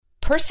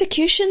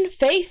Persecution,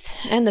 faith,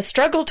 and the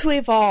struggle to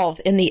evolve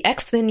in the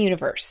X-Men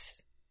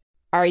universe.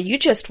 Are you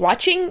just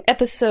watching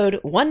episode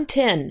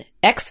 110,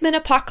 X-Men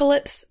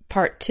Apocalypse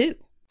Part 2?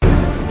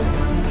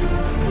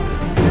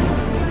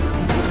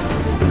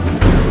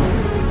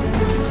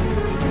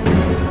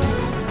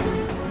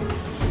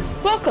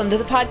 Welcome to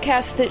the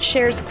podcast that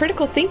shares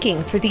critical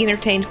thinking for the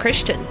entertained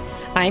Christian.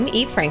 I'm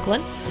Eve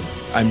Franklin.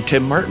 I'm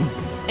Tim Martin.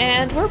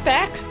 And we're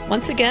back,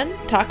 once again,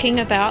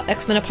 talking about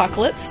X-Men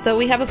Apocalypse, though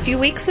we have a few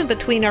weeks in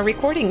between our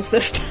recordings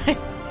this time.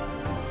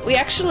 We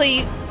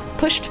actually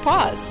pushed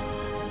pause.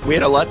 We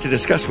had a lot to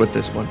discuss with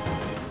this one.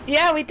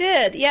 Yeah, we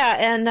did. Yeah,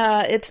 and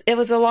it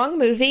was a long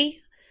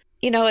movie.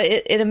 You know,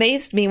 it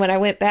amazed me when I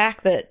went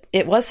back that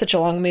it was such a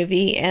long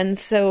movie, and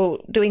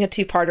so doing a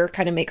two-parter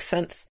kind of makes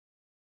sense.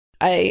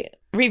 I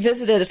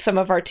revisited some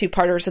of our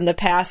two-parters in the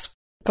past,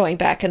 going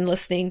back and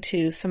listening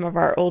to some of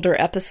our older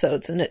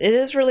episodes. And it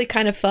is really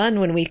kind of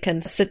fun when we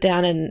can sit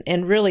down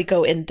and really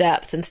go in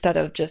depth instead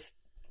of just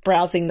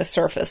browsing the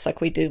surface like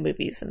we do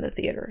movies in the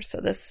theater.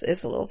 So this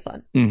is a little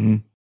fun. Mm-hmm.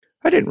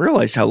 I didn't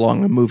realize how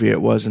long a movie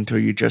it was until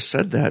you just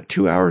said that.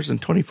 2 hours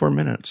and 24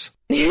 minutes.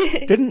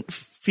 Didn't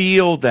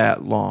feel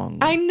that long.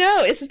 I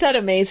know. Isn't that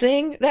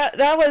amazing? That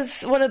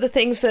was one of the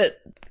things that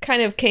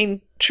kind of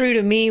came true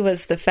to me,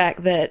 was the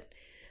fact that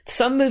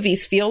some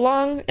movies feel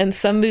long and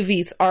some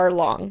movies are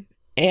long.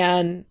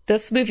 And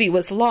this movie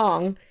was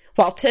long,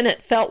 while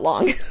Tenet felt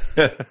long.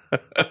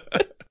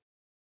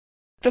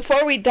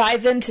 Before we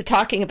dive into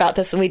talking about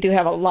this, and we do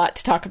have a lot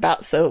to talk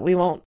about, so we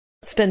won't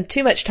spend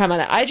too much time on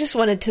it, I just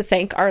wanted to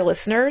thank our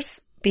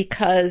listeners,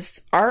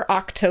 because our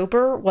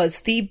October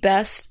was the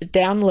best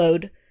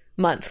download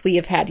month we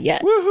have had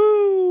yet.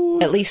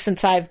 Woohoo! At least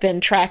since I've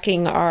been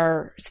tracking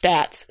our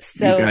stats.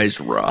 So, you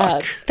guys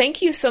rock.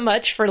 Thank you so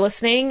much for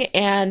listening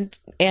and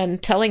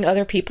telling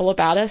other people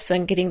about us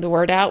and getting the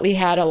word out. We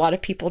had a lot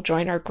of people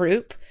join our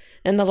group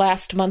in the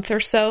last month or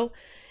so.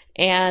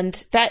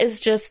 And that is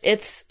just,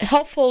 it's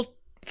helpful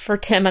for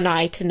Tim and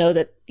I to know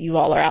that you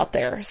all are out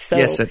there. So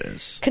yes, it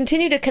is.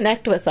 Continue to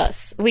connect with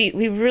us.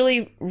 We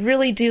really,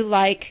 really do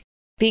like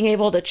being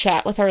able to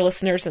chat with our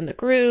listeners in the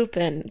group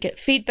and get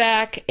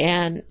feedback.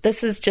 And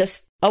this is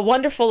just a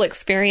wonderful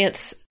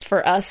experience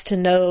for us to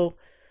know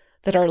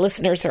that our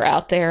listeners are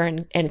out there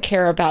and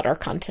care about our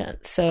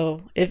content.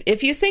 So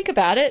if you think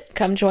about it,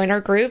 come join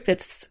our group.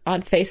 It's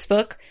on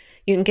Facebook.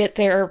 You can get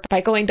there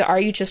by going to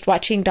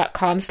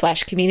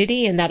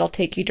areyoujustwatching.com/community, and that'll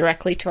take you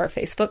directly to our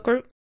Facebook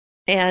group.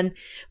 And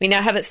we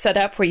now have it set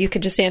up where you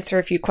can just answer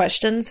a few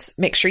questions.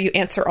 Make sure you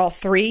answer all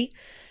three,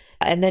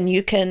 and then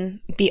you can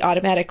be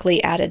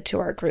automatically added to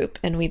our group,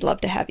 and we'd love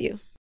to have you.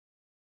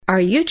 Are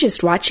you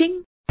just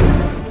watching?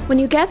 When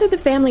you gather the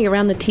family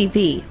around the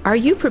TV, are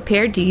you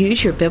prepared to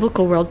use your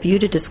biblical worldview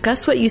to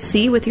discuss what you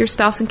see with your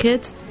spouse and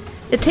kids?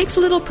 It takes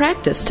a little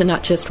practice to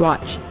not just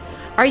watch.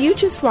 Are You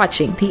Just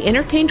Watching? The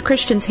Entertained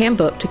Christian's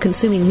Handbook to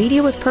Consuming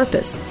Media with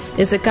Purpose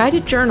is a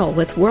guided journal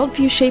with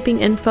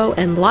worldview-shaping info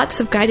and lots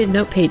of guided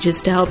note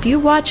pages to help you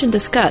watch and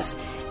discuss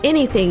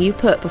anything you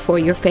put before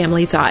your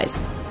family's eyes.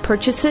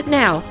 Purchase it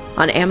now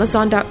on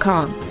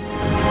Amazon.com.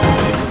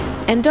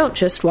 And don't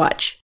just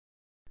watch.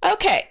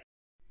 Okay.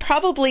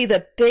 Probably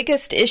the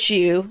biggest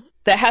issue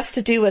that has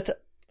to do with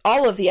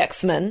all of the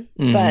X-Men,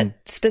 but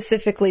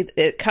specifically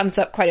it comes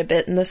up quite a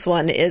bit in this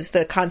one, is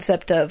the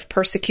concept of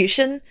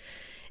persecution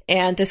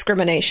and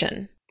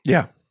discrimination.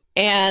 Yeah.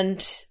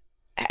 And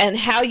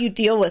how you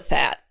deal with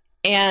that.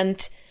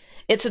 And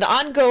it's an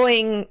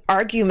ongoing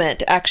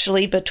argument,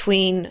 actually,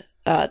 between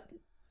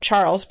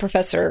Charles,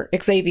 Professor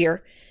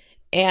Xavier,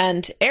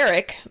 and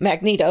Eric,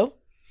 Magneto.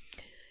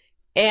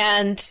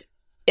 And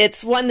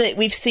it's one that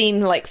we've seen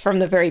like from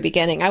the very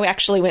beginning. I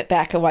actually went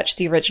back and watched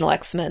the original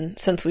X-Men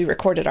since we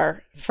recorded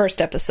our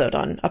first episode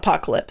on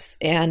Apocalypse.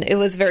 And it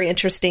was very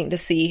interesting to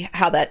see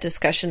how that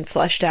discussion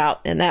fleshed out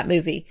in that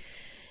movie.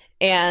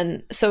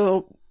 And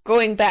so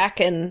going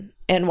back and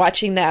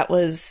watching that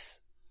was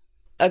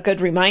a good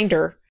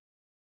reminder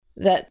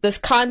that this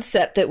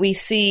concept that we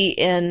see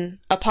in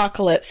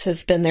Apocalypse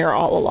has been there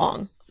all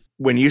along.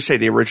 When you say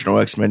the original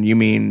X-Men, you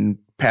mean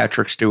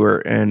Patrick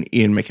Stewart and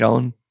Ian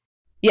McKellen?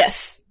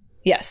 Yes.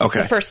 Yes.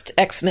 Okay. The first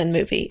X-Men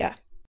movie, yeah.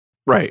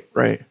 Right.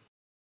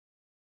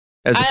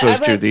 As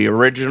opposed to the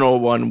original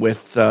one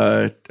with,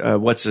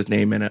 what's his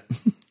name in it?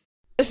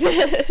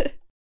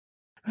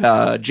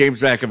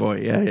 James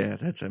McAvoy. Yeah,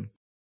 that's him.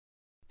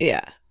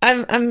 Yeah.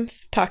 I'm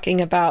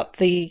talking about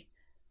the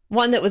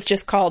one that was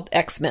just called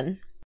X-Men.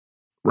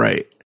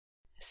 Right.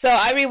 So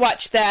I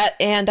rewatched that,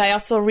 and I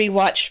also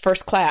rewatched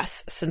First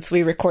Class since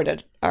we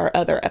recorded our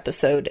other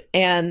episode.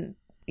 And,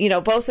 you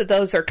know, both of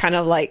those are kind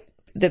of like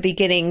the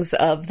beginnings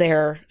of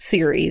their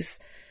series.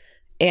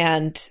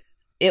 And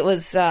it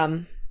was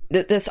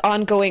this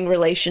ongoing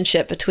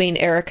relationship between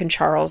Eric and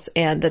Charles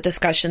and the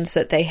discussions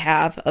that they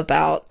have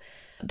about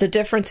the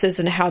differences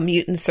in how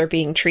mutants are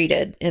being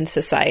treated in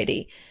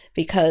society.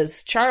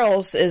 Because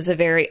Charles is a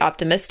very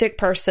optimistic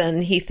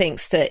person. He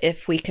thinks that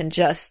if we can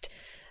just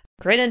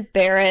grin and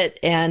bear it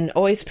and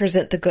always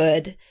present the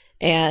good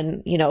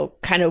and, you know,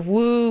 kind of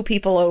woo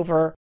people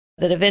over,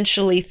 that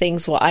eventually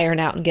things will iron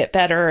out and get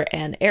better.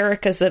 And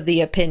Eric is of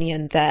the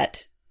opinion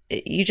that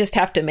you just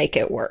have to make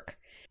it work.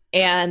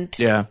 And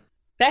Yeah.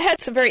 that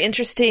had some very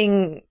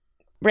interesting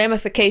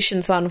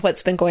ramifications on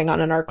what's been going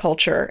on in our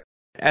culture.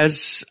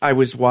 As I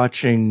was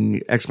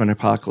watching X-Men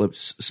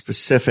Apocalypse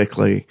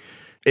specifically,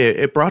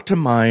 it brought to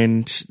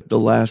mind the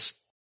last,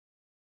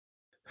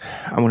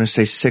 I want to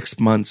say 6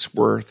 months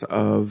worth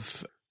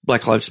of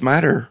Black Lives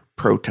Matter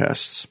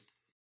protests.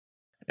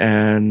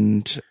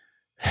 And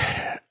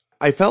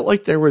I felt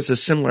like there was a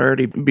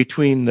similarity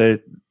between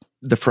the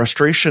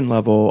frustration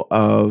level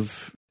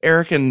of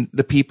Eric and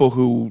the people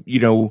who, you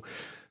know,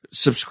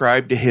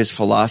 subscribe to his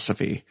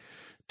philosophy,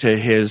 to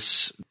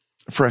his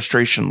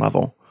frustration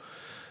level,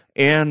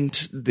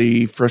 and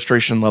the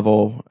frustration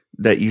level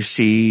that you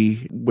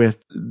see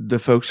with the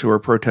folks who are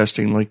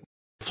protesting, like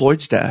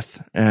Floyd's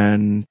death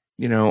and,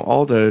 you know,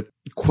 all the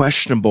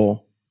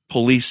questionable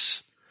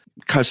police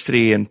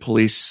custody and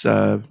police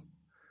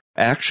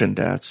action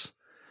deaths.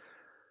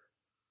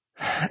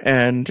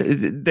 And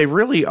they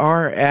really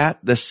are at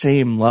the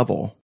same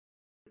level.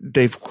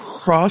 They've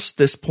crossed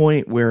this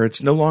point where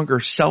it's no longer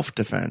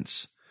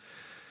self-defense,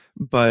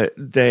 but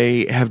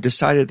they have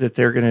decided that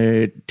they're going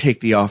to take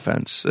the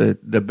offense.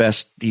 The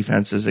best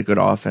defense is a good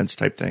offense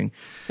type thing.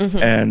 Mm-hmm.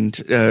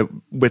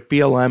 And with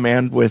BLM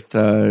and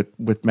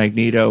with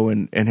Magneto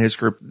and his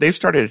group, they've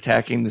started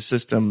attacking the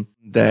system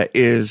that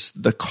is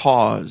the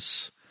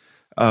cause,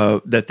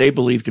 that they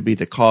believe to be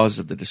the cause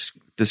of the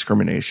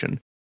discrimination.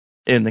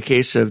 In the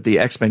case of the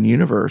X-Men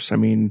universe, I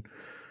mean,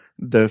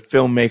 the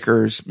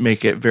filmmakers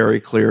make it very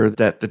clear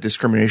that the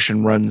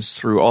discrimination runs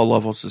through all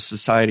levels of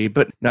society,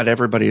 but not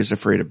everybody is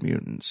afraid of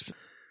mutants,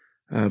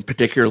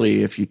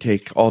 particularly if you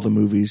take all the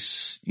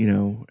movies, you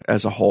know,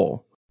 as a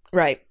whole.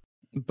 Right.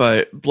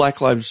 But Black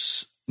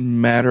Lives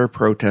Matter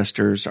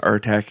protesters are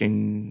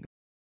attacking,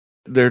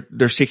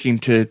 they're seeking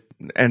to,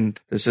 and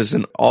this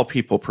isn't all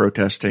people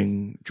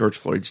protesting George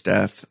Floyd's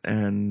death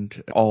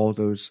and all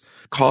those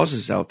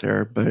causes out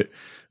there, but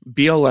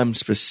BLM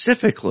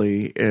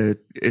specifically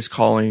is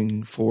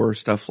calling for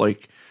stuff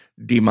like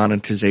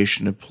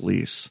demonetization of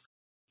police.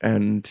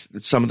 And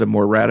some of the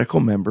more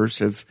radical members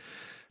have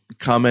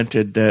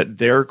commented that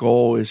their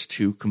goal is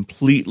to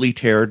completely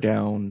tear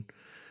down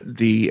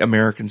the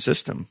American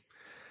system.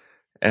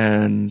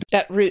 And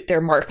at root,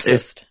 they're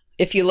Marxist.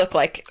 If you look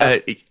like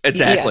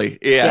exactly,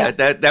 yeah.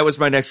 That was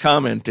my next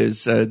comment.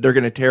 Is they're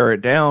going to tear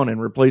it down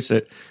and replace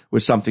it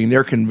with something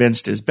they're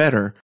convinced is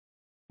better,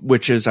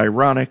 which is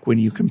ironic when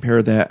you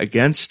compare that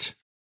against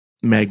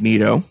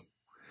Magneto,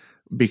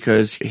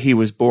 because he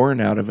was born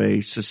out of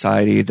a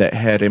society that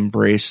had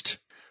embraced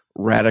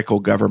radical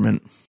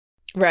government,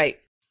 right,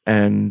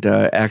 and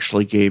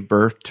actually gave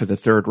birth to the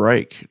Third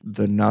Reich,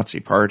 the Nazi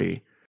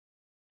Party,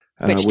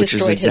 which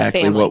is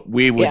exactly what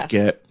we would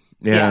get.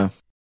 Yeah.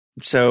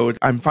 So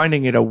I'm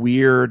finding it a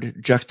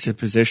weird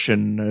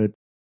juxtaposition.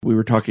 We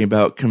were talking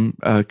about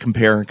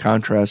compare and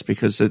contrast,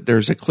 because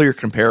there's a clear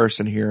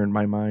comparison here in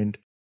my mind,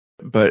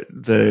 but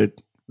the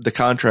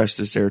contrast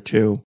is there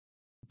too.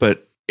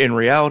 But in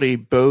reality,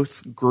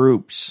 both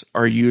groups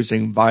are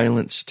using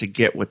violence to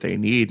get what they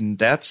need, and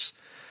that's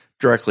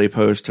directly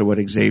opposed to what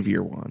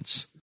Xavier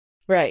wants.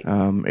 Right.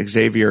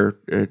 Xavier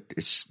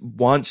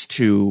wants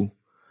to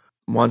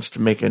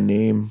make a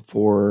name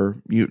for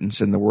mutants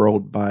in the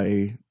world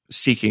by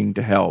seeking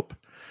to help.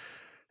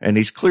 And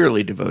he's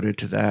clearly devoted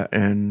to that.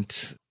 And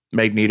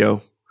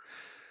Magneto,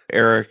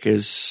 Eric,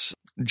 is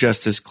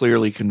just as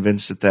clearly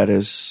convinced that that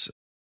is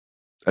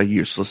a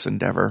useless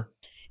endeavor.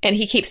 And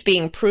he keeps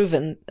being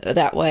proven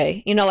that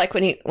way. You know, like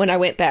when I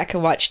went back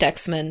and watched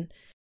X-Men,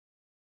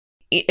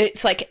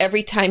 it's like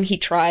every time he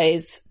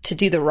tries to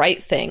do the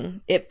right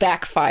thing, it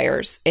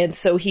backfires. And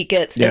so he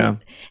gets, and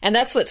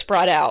that's what's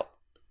brought out,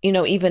 you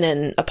know, even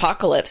in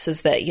Apocalypse,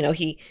 is that, you know,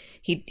 he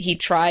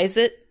tries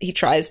it. He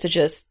tries to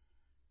just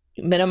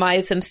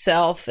minimize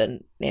himself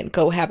and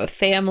go have a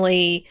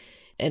family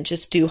and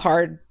just do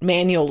hard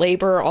manual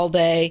labor all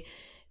day.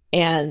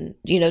 And,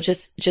 you know,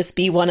 just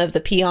be one of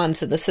the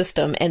peons in the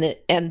system.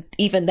 And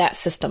even that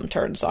system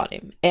turns on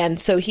him. And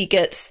so he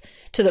gets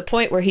to the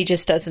point where he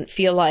just doesn't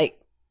feel like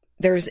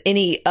there's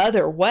any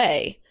other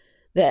way,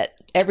 that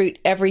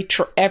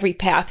every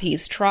path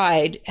he's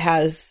tried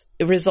has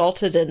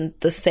resulted in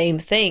the same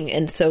thing.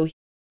 And so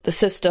the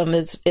system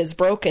is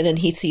broken, and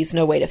he sees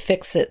no way to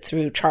fix it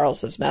through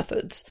Charles's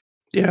methods.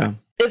 Yeah.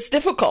 It's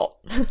difficult.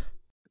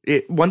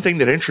 One thing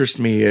that interests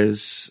me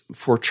is,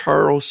 for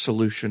Charles'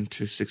 solution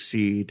to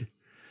succeed,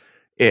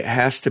 it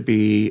has to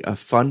be a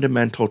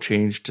fundamental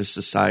change to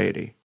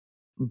society.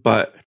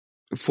 But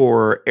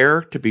for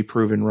Eric to be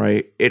proven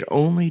right, it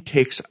only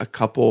takes a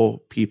couple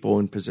people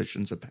in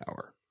positions of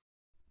power.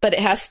 But it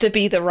has to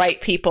be the right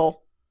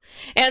people.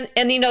 And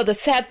you know, the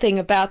sad thing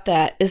about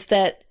that is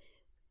that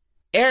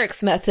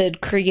Eric's method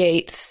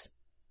creates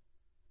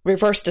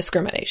reverse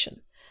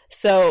discrimination.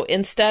 So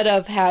instead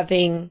of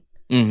having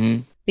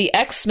the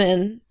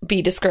X-Men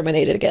be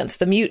discriminated against,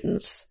 the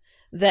mutants,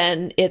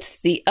 then it's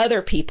the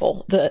other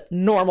people, the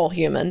normal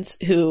humans,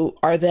 who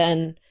are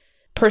then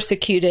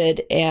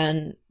persecuted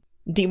and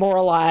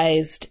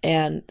demoralized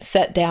and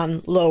set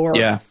down lower.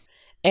 Yeah.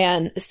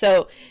 And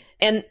so,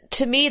 and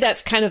to me,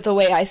 that's kind of the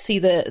way I see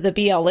the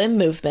BLM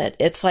movement.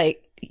 It's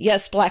like,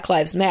 yes, Black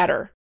Lives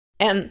Matter.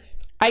 And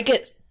I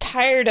get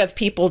tired of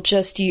people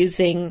just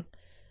using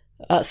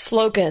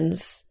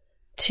slogans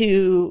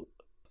to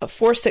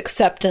force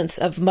acceptance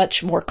of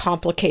much more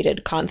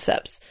complicated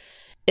concepts.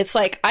 It's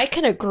like, I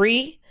can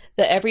agree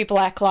that every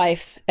Black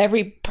life,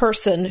 every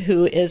person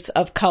who is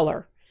of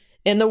color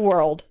in the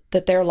world,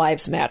 that their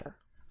lives matter.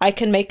 I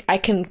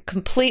can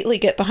completely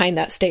get behind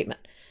that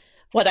statement.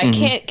 What I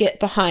can't get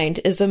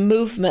behind is a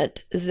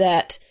movement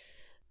that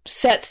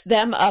sets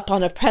them up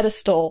on a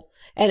pedestal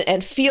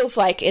and feels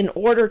like in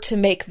order to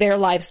make their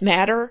lives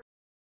matter,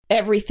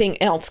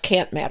 everything else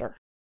can't matter.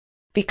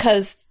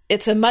 Because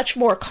it's a much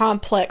more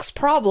complex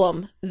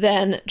problem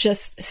than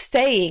just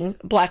saying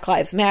Black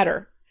Lives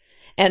Matter.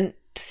 And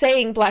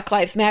saying Black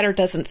Lives Matter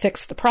doesn't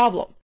fix the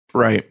problem.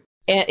 Right.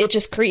 And it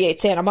just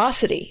creates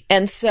animosity.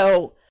 And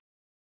so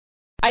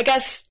I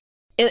guess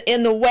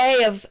in the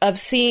way of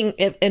seeing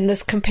it in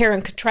this compare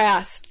and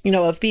contrast,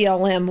 of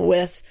BLM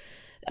with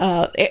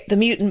the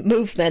mutant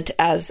movement,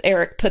 as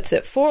Eric puts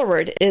it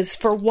forward, is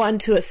for one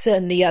to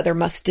ascend, the other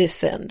must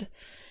descend.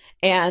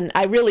 And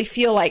I really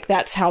feel like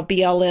that's how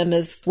BLM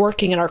is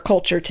working in our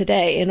culture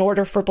today. In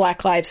order for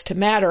Black lives to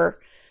matter,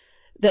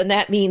 then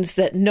that means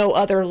that no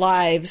other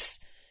lives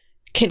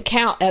can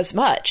count as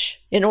much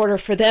in order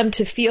for them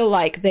to feel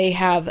like they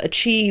have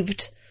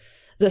achieved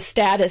the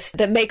status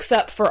that makes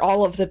up for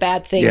all of the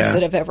bad things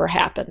that have ever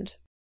happened.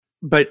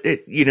 But,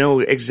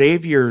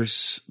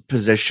 Xavier's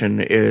position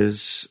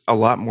is a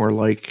lot more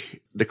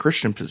like the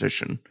Christian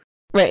position.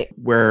 Right.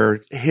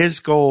 Where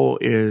his goal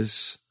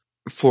is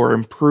for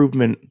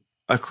improvement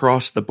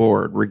across the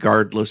board,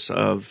 regardless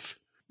of,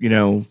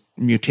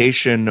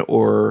 mutation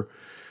or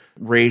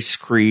race,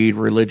 creed,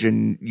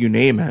 religion, you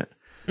name it.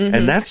 Mm-hmm.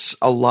 And that's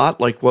a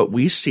lot like what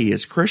we see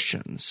as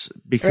Christians,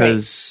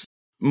 because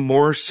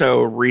more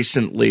so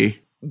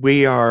recently,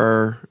 we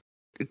are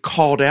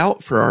called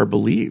out for our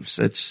beliefs.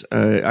 It's,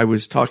 I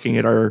was talking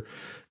at our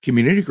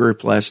community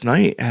group last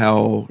night,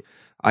 how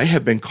I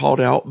have been called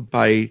out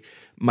by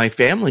my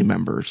family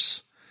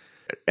members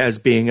as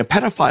being a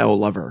pedophile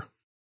lover,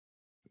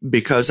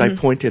 because I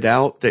pointed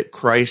out that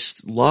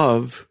Christ's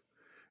love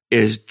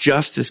is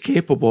just as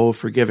capable of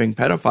forgiving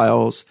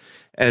pedophiles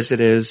as it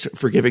is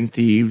forgiving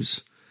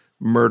thieves,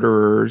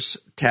 murderers,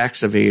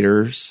 tax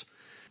evaders,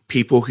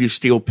 people who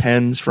steal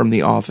pens from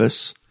the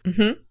office.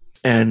 Mm-hmm.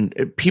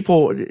 And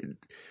people,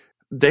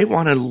 they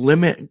want to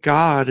limit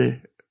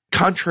God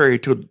contrary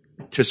to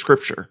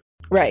Scripture.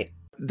 Right.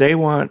 They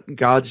want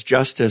God's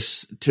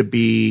justice to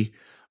be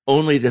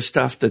only the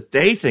stuff that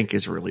they think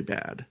is really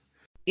bad.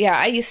 Yeah,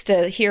 I used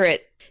to hear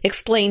it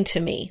explained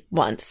to me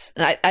once,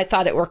 and I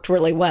thought it worked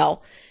really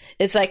well.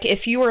 It's like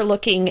if you were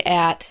looking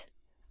at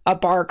a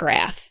bar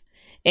graph,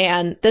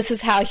 and this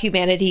is how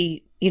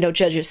humanity,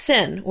 judges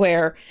sin,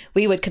 where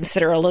we would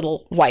consider a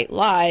little white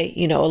lie,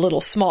 a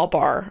little small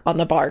bar on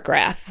the bar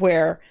graph,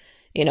 where,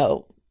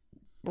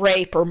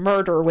 rape or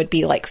murder would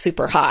be like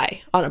super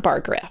high on a bar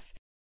graph.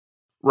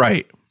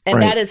 Right.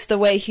 And that is the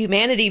way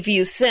humanity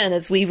views sin,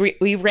 is we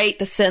rate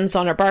the sins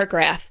on a bar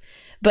graph.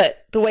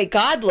 But the way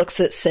God looks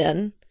at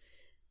sin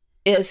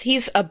is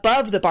he's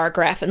above the bar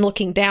graph and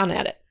looking down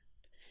at it.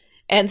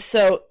 And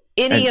so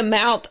any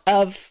amount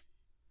of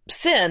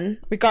sin,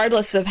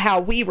 regardless of how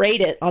we rate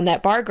it on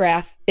that bar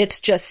graph, it's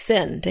just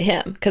sin to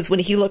him. Because when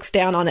he looks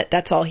down on it,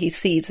 that's all he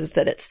sees is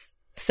that it's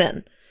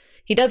sin.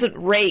 He doesn't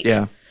rate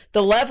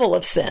the level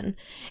of sin.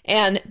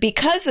 And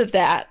because of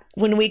that,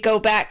 when we go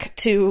back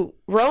to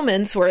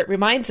Romans, where it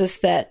reminds us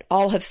that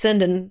all have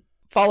sinned and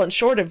fallen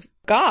short of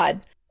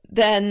God,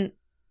 then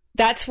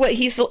that's what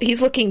he's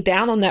looking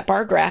down on that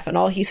bar graph, and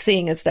all he's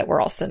seeing is that we're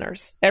all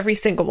sinners. Every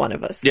single one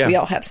of us. Yeah. We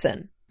all have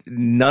sin.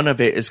 None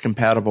of it is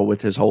compatible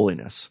with his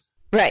holiness.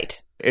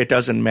 Right. It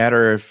doesn't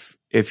matter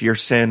if your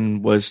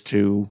sin was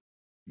to,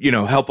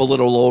 help a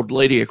little old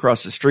lady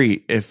across the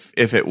street. If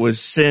it was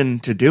sin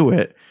to do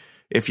it,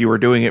 if you were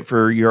doing it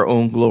for your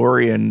own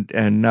glory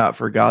and not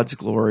for God's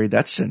glory,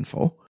 that's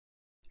sinful.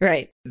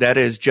 Right. That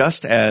is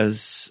just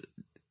as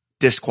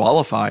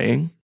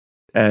disqualifying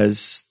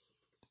as,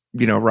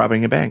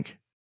 robbing a bank.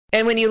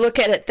 And when you look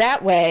at it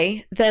that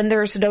way, then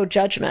there's no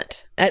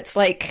judgment. It's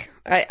like,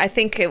 I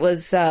think it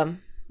was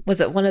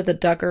it one of the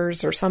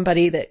Duggars or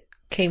somebody that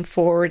came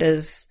forward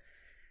as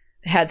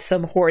had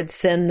some horrid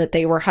sin that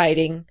they were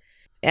hiding.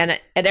 And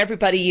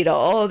everybody,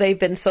 they've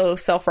been so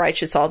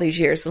self-righteous all these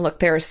years, and look,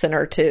 they're a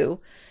sinner too.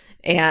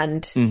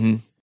 And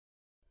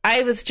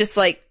I was just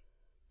like,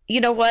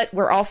 you know what?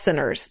 We're all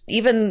sinners.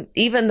 Even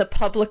the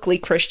publicly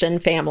Christian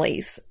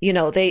families,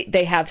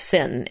 they have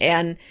sin,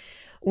 and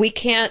we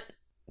can't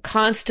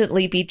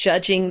constantly be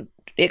judging,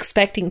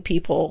 expecting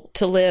people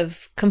to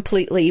live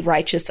completely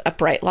righteous,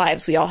 upright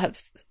lives. We all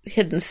have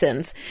hidden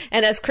sins.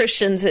 And as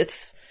Christians,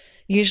 it's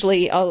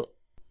usually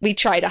we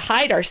try to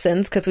hide our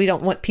sins because we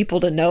don't want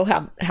people to know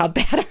how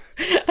bad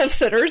of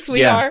sinners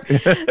we are.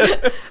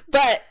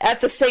 But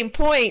at the same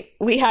point,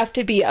 we have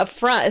to be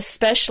upfront,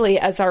 especially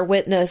as our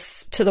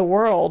witness to the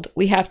world.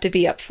 We have to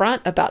be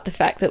upfront about the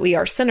fact that we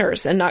are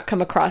sinners and not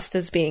come across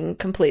as being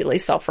completely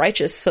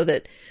self-righteous, so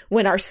that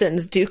when our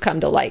sins do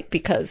come to light,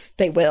 because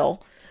they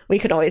will, we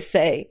can always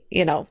say,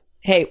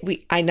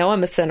 hey, I know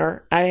I'm a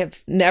sinner. I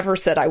have never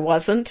said I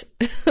wasn't.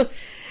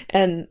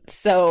 And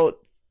so,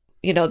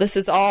 this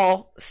is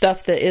all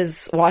stuff that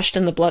is washed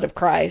in the blood of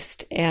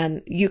Christ,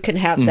 and you can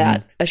have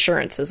that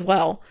assurance as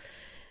well.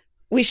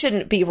 We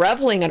shouldn't be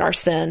reveling in our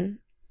sin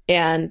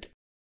and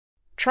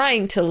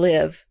trying to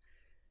live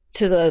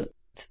to the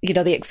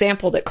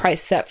example that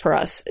Christ set for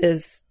us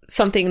is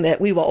something that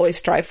we will always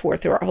strive for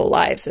through our whole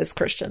lives as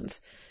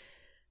Christians.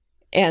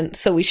 And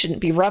so we shouldn't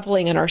be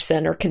reveling in our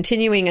sin or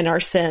continuing in our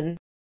sin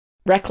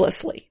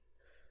recklessly.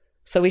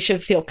 So we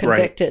should feel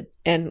convicted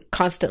and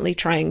constantly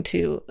trying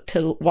to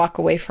walk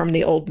away from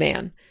the old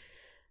man.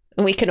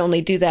 And we can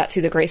only do that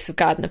through the grace of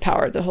God and the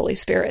power of the Holy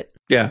Spirit.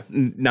 Yeah,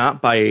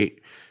 not by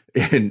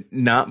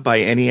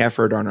any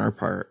effort on our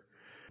part,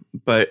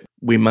 but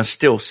we must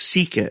still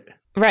seek it.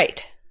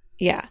 Right.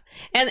 Yeah.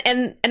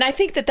 And I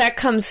think that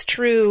comes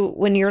true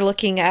when you're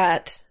looking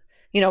at,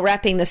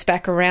 wrapping this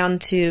back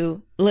around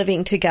to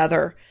living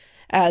together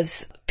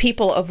as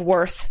people of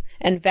worth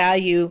and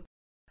value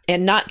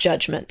and not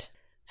judgment.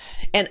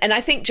 And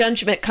I think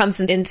judgment comes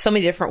in so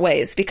many different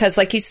ways, because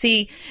like you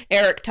see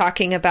Eric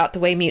talking about the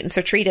way mutants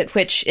are treated,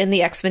 which in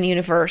the X-Men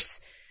universe,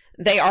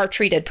 they are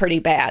treated pretty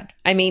bad.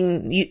 I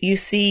mean, you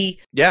see...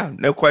 Yeah,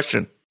 no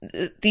question.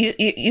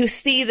 You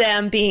see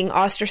them being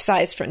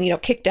ostracized from,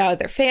 kicked out of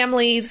their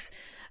families.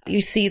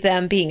 You see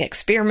them being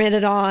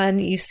experimented on.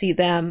 You see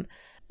them,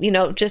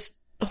 just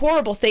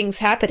horrible things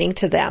happening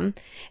to them.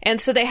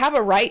 And so they have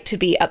a right to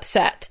be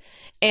upset.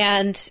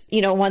 And,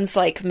 ones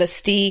like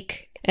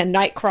Mystique and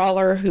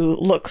Nightcrawler, who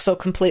look so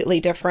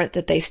completely different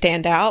that they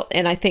stand out.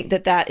 And I think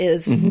that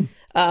is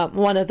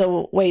one of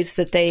the ways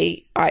that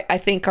they, I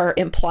think, are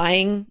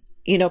implying,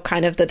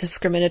 kind of the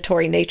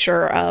discriminatory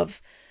nature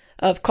of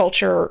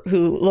culture,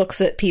 who looks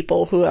at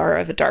people who are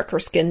of a darker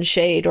skin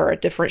shade or a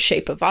different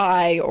shape of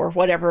eye or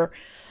whatever.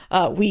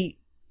 We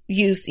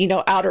use,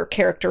 outer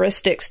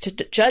characteristics to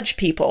judge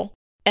people.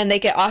 And they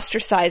get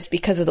ostracized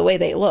because of the way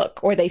they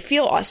look, or they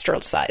feel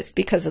ostracized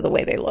because of the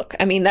way they look.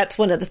 I mean, that's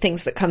one of the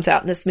things that comes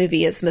out in this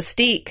movie is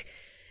Mystique.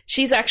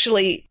 She's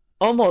actually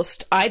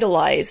almost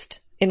idolized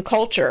in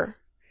culture,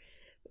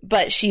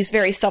 but she's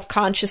very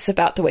self-conscious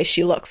about the way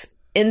she looks.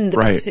 In the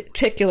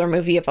particular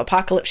movie of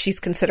Apocalypse, she's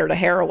considered a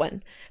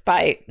heroine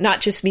by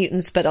not just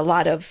mutants, but a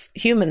lot of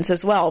humans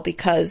as well,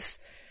 because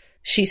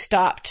she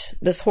stopped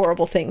this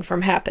horrible thing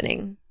from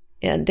happening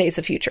in Days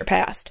of Future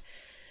Past.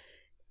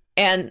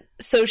 And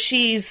so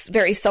she's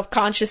very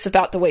self-conscious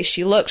about the way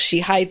she looks. She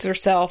hides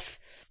herself.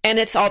 And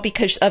it's all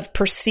because of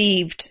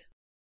perceived,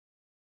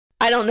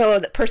 I don't know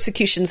that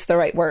persecution's the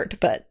right word,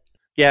 but.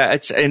 Yeah,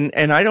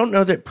 and I don't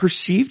know that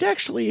perceived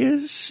actually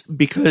is,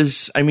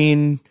 because,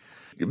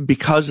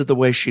 because of the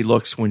way she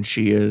looks when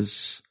she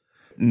is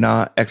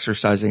not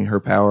exercising her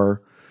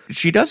power,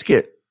 she does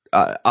get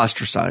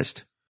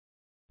ostracized.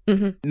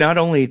 Mm-hmm. Not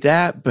only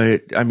that,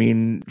 but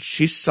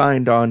she's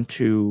signed on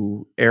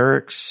to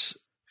Eric's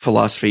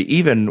philosophy.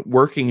 Even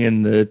working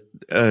in the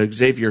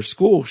Xavier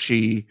school,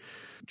 she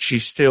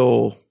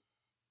still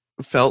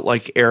felt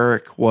like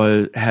Eric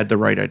had the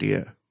right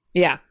idea.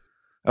 Yeah.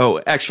 Oh,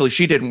 actually,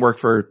 she didn't work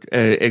for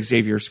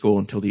Xavier school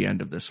until the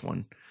end of this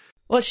one.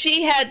 Well,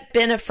 she had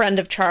been a friend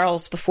of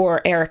Charles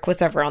before Eric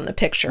was ever on the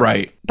picture.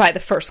 Right. By the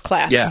first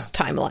class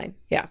timeline.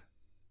 Yeah.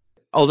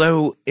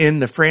 Although in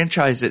the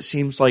franchise, it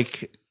seems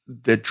like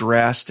the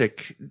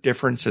drastic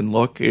difference in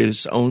look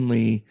is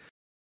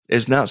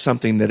not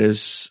something that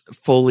is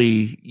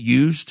fully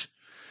used.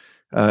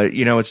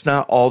 It's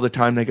not all the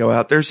time they go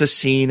out. There's a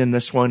scene in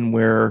this one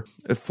where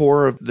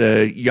 4 of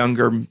the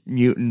younger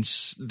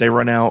mutants, they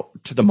run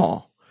out to the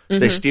mall. Mm-hmm.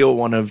 They steal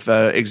one of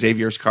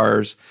Xavier's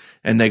cars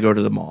and they go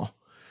to the mall.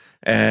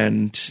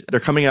 And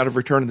they're coming out of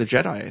Return of the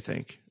Jedi, I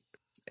think.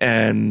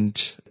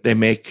 And they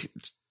make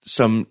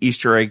some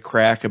Easter egg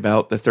crack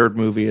about the third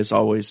movie is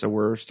always the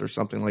worst or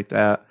something like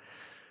that.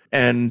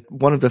 And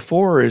one of the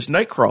 4 is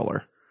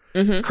Nightcrawler,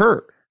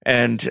 Kurt.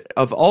 And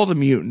of all the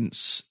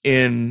mutants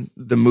in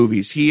the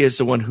movies, he is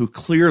the one who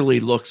clearly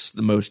looks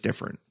the most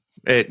different.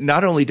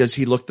 Not only does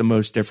he look the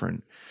most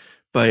different,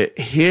 but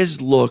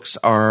his looks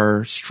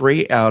are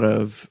straight out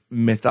of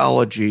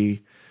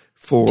mythology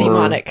for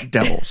demonic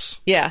devils.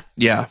 Yeah.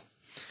 Yeah.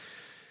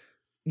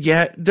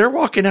 Yet they're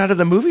walking out of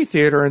the movie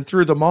theater and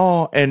through the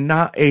mall, and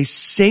not a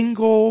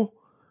single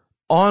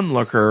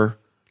onlooker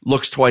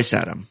looks twice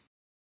at him.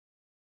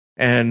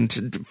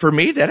 And for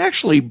me, that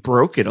actually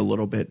broke it a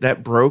little bit.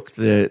 That broke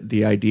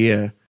the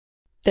idea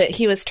that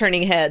he was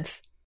turning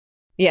heads.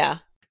 Yeah.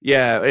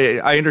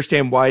 Yeah, I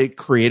understand why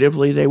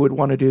creatively they would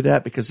want to do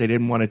that, because they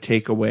didn't want to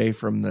take away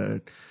from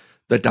the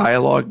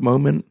dialogue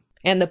moment.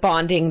 And the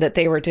bonding that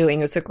they were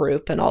doing as a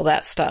group and all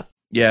that stuff.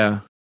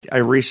 Yeah. I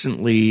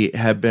recently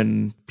have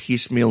been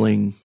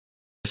piecemealing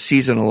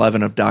season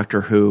 11 of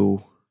Doctor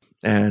Who,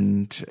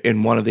 And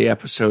in one of the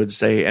episodes,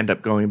 they end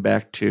up going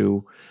back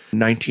to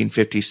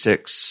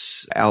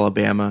 1956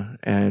 Alabama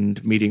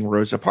and meeting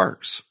Rosa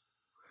Parks.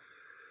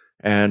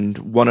 And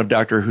one of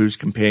Doctor Who's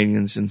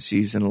companions in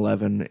season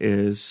 11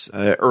 is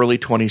early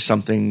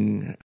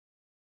 20-something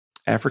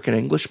African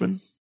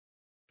Englishman.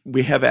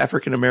 We have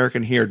African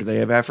American here. Do they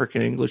have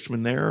African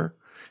Englishman there?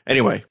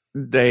 Anyway,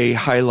 they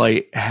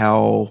highlight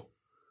how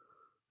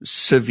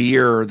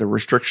severe the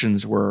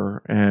restrictions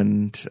were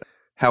and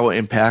how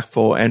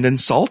impactful and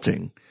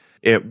insulting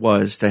it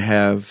was to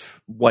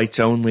have whites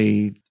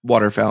only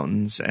water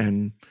fountains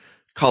and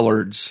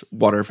coloreds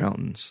water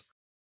fountains.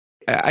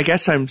 I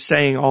guess I'm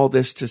saying all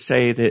this to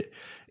say that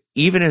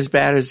even as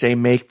bad as they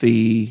make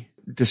the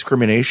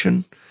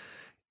discrimination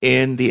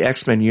in the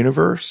X-Men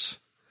universe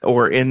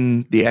or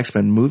in the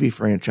X-Men movie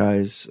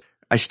franchise,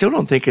 I still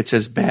don't think it's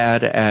as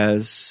bad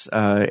as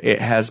it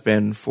has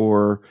been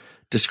for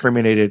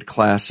discriminated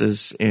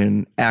classes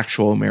in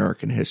actual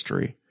American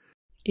history.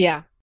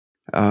 Yeah.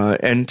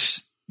 And,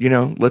 you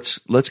know,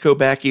 let's go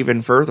back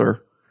even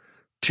further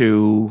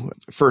to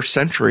first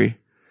century.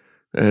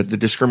 The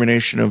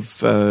discrimination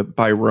of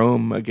by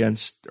Rome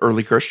against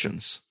early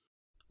Christians.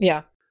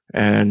 Yeah.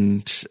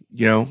 And,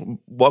 you know,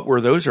 what were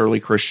those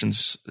early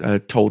Christians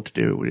told to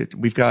do?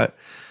 We've got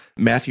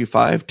Matthew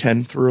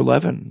 5:10 through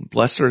 11.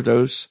 Blessed are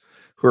those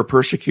who are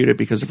persecuted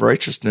because of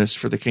righteousness,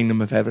 for the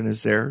kingdom of heaven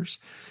is theirs.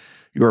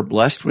 You are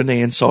blessed when they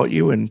insult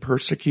you and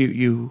persecute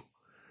you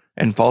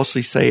and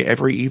falsely say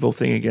every evil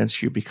thing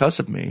against you because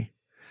of me.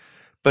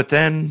 But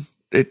then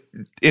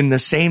in the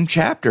same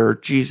chapter,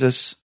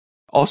 Jesus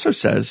also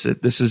says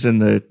that this is in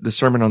the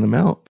Sermon on the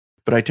Mount,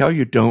 but I tell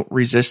you, don't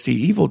resist the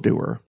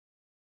evildoer.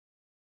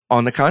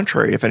 On the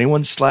contrary, if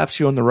anyone slaps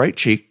you on the right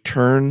cheek,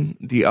 turn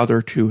the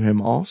other to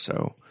him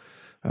also.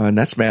 And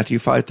that's Matthew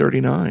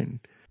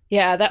 5:39.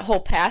 Yeah, that whole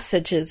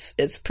passage is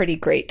pretty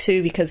great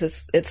too, because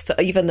it's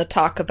even the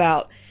talk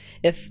about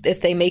if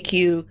they make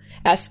you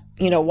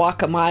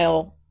walk a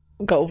mile,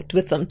 go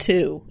with them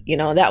too. You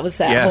know, that was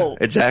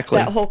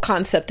that whole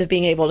concept of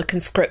being able to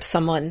conscript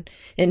someone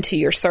into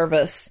your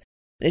service.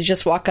 Is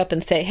just walk up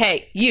and say,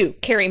 "Hey, you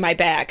carry my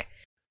bag."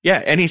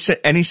 Yeah, any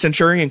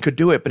centurion could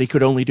do it, but he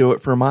could only do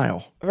it for a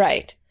mile.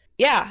 Right.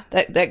 Yeah,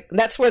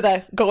 that's where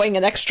the going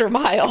an extra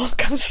mile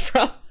comes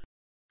from.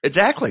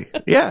 Exactly.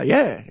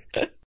 Yeah.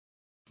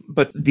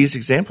 But these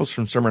examples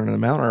from Sermon on the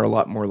Mount are a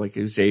lot more like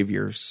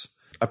Xavier's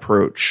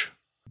approach.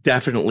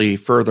 Definitely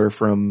further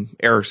from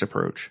Eric's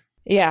approach.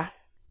 Yeah.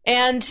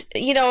 And,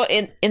 you know,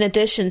 in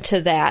addition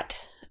to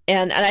that,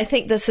 and I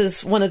think this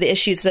is one of the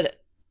issues that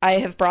I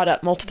have brought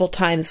up multiple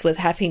times with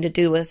having to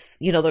do with,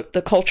 you know,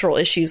 the cultural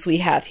issues we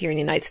have here in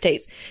the United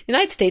States. The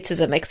United States is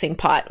a mixing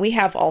pot. We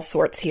have all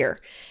sorts here.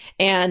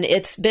 And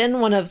it's been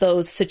one of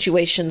those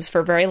situations for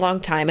a very long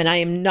time. And I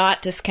am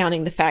not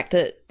discounting the fact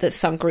that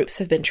some groups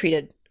have been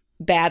treated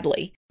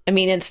badly. I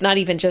mean, it's not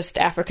even just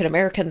African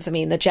Americans. I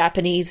mean, the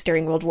Japanese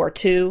during World War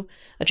II,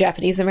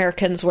 Japanese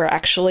Americans were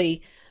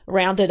actually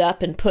rounded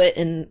up and put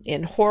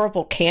in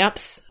horrible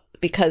camps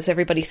because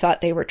everybody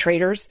thought they were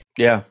traitors.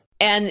 Yeah.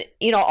 And,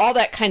 you know, all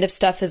that kind of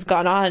stuff has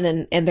gone on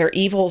and they're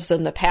evils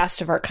in the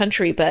past of our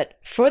country. But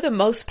for the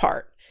most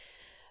part,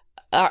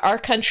 our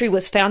country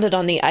was founded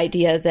on the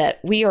idea that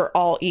we are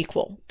all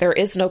equal. There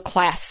is no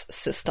class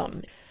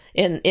system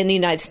in the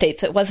United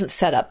States. It wasn't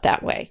set up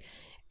that way.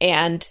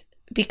 And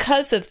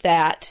because of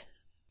that,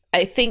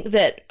 I think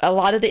that a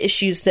lot of the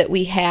issues that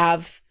we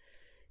have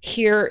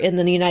here in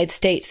the United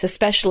States,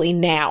 especially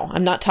now,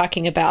 I'm not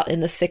talking about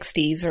in the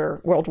 60s or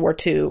World War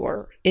II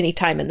or any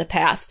time in the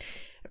past.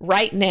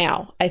 Right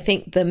now, I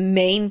think the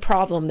main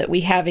problem that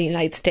we have in the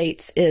United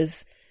States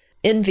is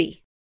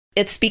envy.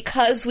 It's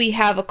because we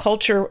have a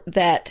culture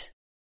that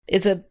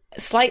is a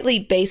slightly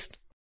based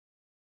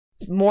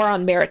more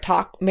on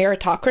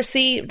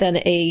meritocracy than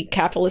a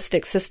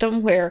capitalistic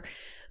system where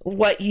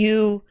what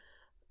you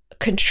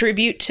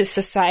contribute to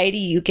society,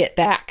 you get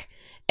back.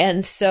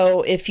 And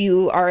so if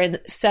you are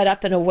set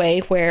up in a way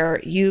where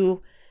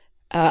you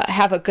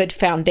have a good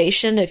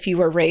foundation, if you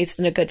were raised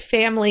in a good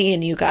family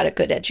and you got a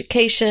good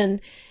education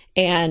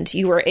and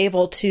you were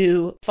able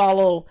to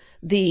follow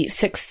the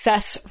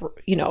success,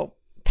 you know,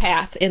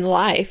 path in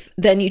life,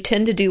 then you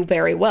tend to do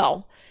very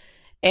well.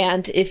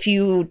 And if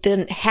you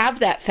didn't have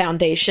that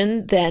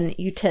foundation, then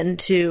you tend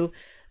to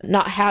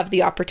not have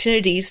the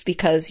opportunities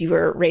because you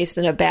were raised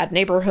in a bad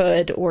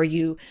neighborhood or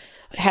you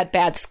had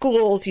bad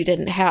schools, you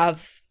didn't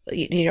have,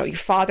 you know, your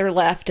father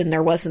left and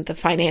there wasn't the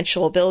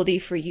financial ability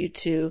for you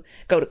to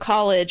go to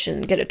college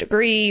and get a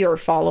degree or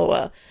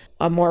follow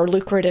a more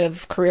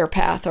lucrative career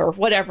path or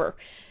whatever.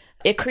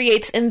 It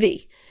creates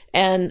envy.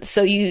 And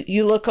so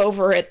you look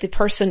over at the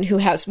person who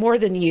has more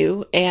than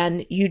you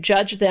and you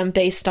judge them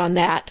based on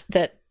that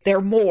they're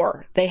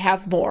more, they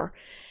have more.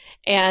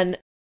 And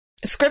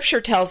Scripture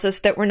tells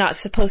us that we're not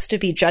supposed to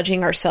be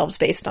judging ourselves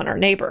based on our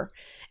neighbor.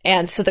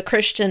 And so the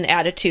Christian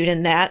attitude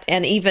in that,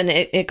 and even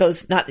it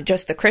goes not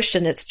just the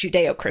Christian, it's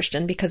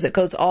Judeo-Christian because it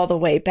goes all the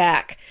way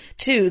back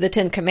to the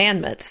Ten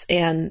Commandments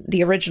and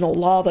the original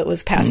law that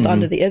was passed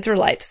on to the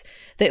Israelites,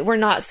 that we're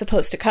not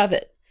supposed to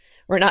covet.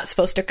 We're not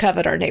supposed to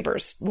covet our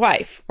neighbor's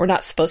wife. We're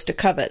not supposed to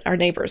covet our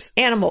neighbor's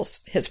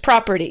animals, his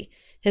property,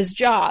 his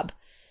job,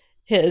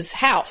 his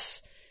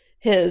house,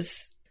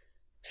 his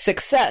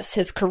success,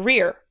 his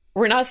career.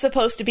 We're not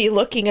supposed to be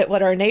looking at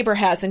what our neighbor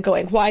has and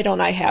going, why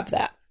don't I have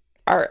that?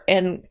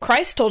 And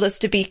Christ told us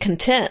to be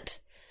content.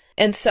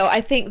 And so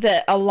I think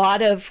that a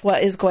lot of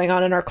what is going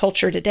on in our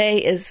culture today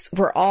is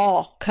we're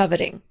all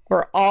coveting.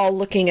 We're all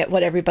looking at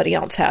what everybody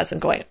else has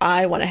and going,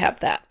 I want to have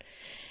that.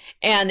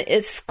 And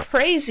it's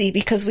crazy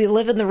because we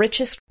live in the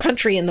richest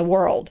country in the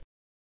world.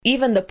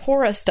 Even the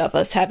poorest of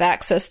us have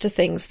access to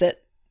things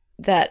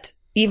that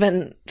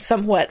even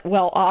somewhat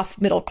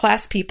well-off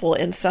middle-class people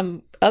in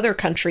some other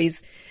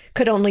countries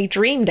could only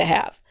dream to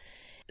have.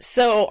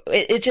 So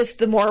it just,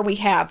 the more we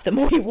have, the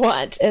more we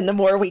want, and the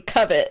more we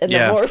covet, and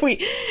the more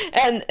we,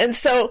 and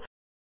so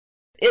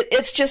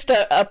it's just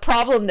a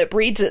problem that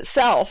breeds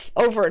itself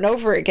over and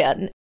over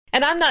again.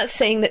 And I'm not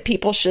saying that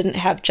people shouldn't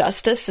have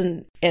justice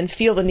and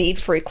feel the need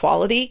for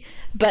equality,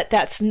 but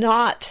that's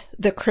not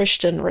the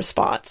Christian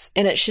response.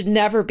 And it should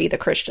never be the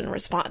Christian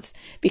response,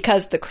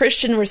 because the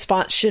Christian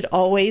response should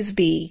always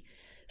be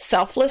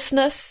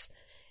selflessness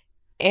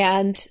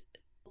and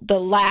the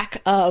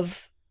lack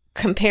of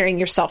comparing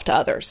yourself to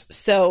others.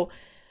 So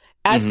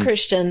as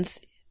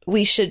Christians,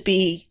 we should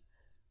be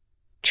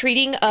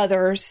treating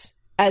others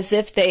as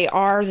if they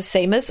are the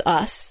same as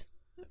us.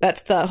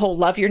 That's the whole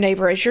love your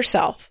neighbor as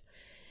yourself.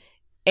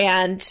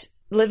 And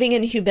living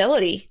in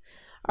humility.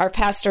 Our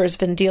pastor has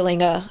been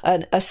dealing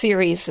a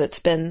series that's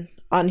been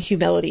on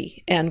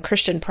humility and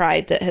Christian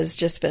pride that has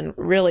just been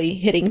really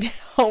hitting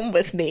home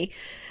with me,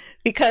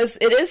 because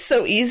it is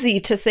so easy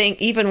to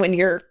think, even when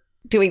you're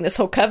doing this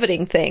whole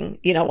coveting thing,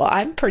 well,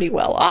 I'm pretty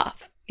well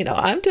off.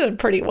 I'm doing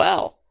pretty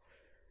well.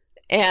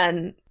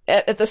 And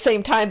at the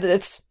same time that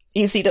it's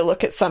easy to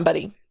look at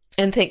somebody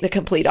and think the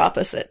complete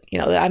opposite,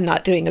 that I'm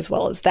not doing as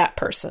well as that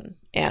person.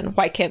 And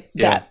why can't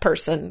that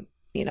person,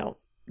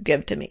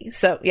 give to me?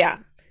 So yeah,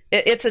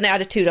 it's an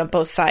attitude on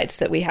both sides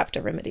that we have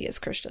to remedy as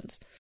Christians.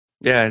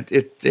 Yeah,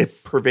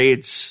 it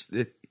pervades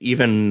it,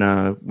 even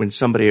when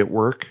somebody at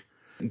work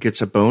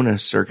gets a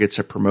bonus or gets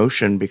a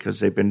promotion because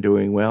they've been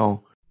doing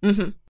well.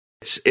 Mm-hmm.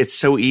 It's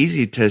so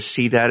easy to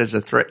see that as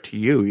a threat to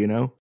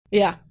you,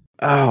 Yeah.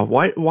 Oh,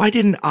 why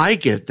didn't I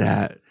get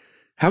that?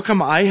 How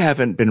come I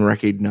haven't been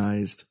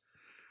recognized?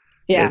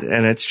 Yeah.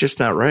 And it's just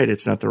not right.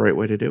 It's not the right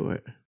way to do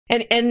it.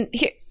 And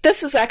here,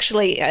 this is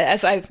actually,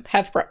 as I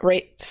have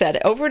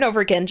said over and over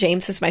again,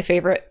 James is my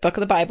favorite book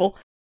of the Bible.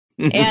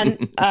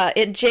 And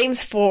in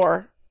James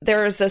 4,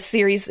 there is a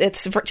series,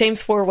 it's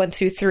James 4,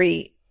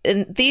 1-3.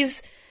 And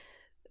this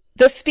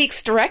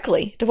speaks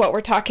directly to what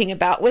we're talking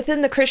about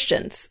within the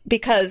Christians,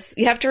 because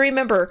you have to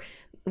remember,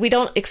 we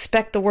don't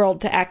expect the world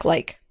to act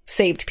like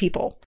saved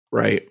people.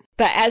 Right.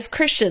 But as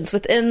Christians,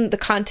 within the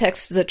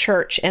context of the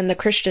church and the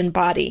Christian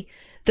body,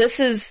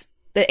 this is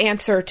the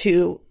answer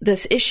to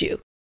this issue.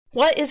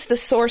 What is the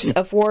source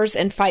of wars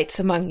and fights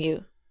among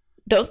you?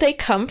 Don't they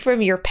come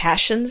from your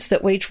passions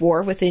that wage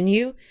war within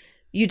you?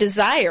 You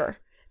desire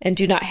and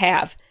do not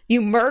have.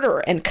 You murder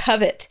and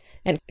covet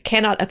and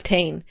cannot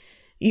obtain.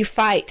 You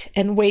fight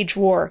and wage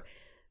war.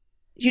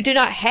 You do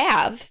not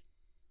have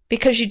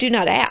because you do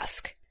not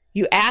ask.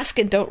 You ask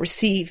and don't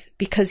receive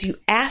because you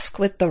ask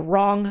with the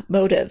wrong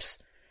motives,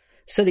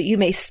 so that you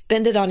may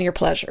spend it on your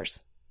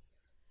pleasures.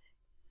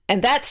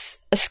 And that's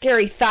a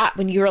scary thought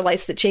when you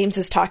realize that James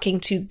is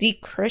talking to the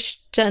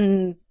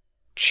Christian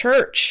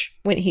church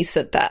when he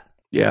said that.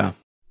 Yeah.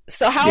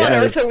 So how on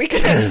earth are we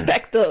going to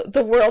expect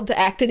the world to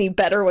act any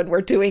better when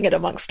we're doing it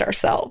amongst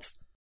ourselves?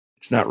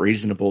 It's not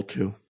reasonable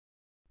to.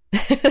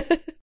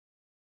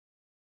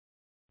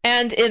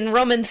 And in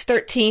Romans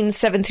 13,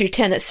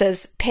 7-10, it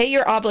says, pay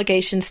your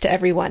obligations to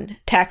everyone,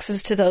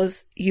 taxes to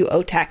those you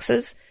owe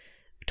taxes,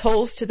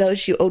 tolls to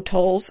those you owe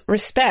tolls,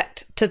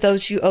 respect to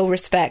those you owe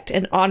respect,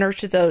 and honor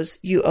to those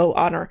you owe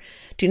honor.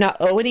 Do not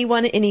owe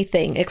anyone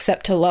anything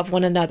except to love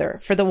one another.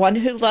 For the one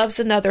who loves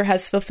another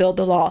has fulfilled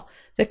the law,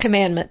 the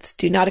commandments.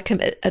 Do not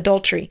commit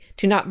adultery.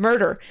 Do not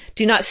murder.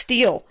 Do not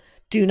steal.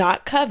 Do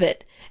not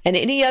covet. And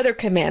any other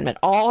commandment.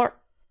 All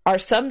are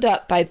summed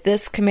up by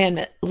this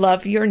commandment: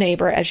 love your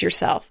neighbor as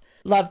yourself.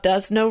 Love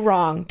does no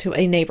wrong to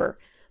a neighbor.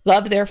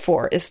 Love,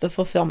 therefore, is the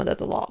fulfillment of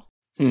the law.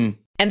 And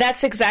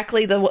that's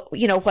exactly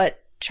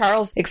what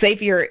Charles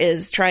Xavier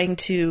is trying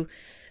to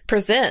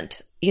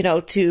present,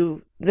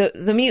 to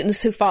the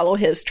mutants who follow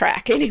his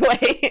track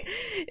anyway,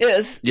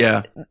 is,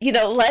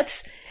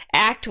 let's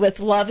act with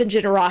love and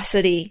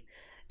generosity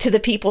to the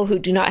people who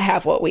do not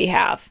have what we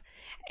have.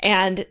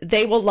 And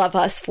they will love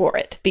us for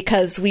it,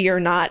 because we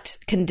are not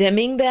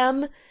condemning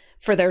them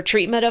for their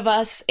treatment of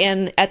us.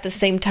 And at the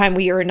same time,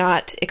 we are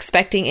not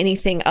expecting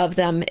anything of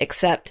them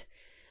except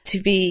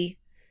to be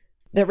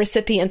the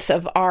recipients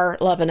of our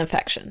love and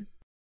affection.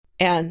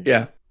 And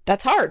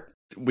that's hard.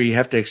 We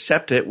have to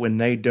accept it when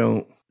they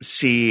don't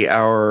see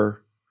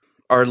our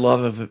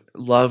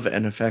love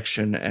and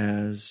affection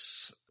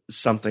as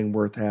something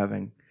worth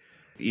having,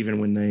 even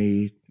when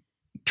they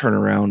turn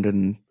around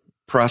and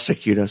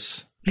persecute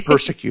us,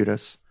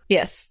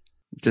 Yes,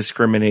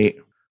 discriminate,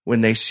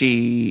 when they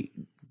see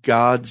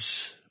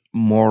God's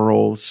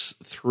morals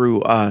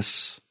through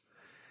us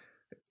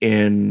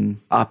in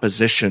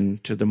opposition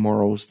to the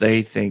morals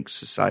they think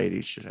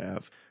society should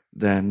have,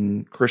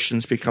 then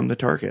Christians become the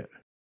target.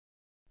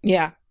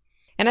 Yeah.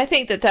 And I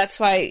think that that's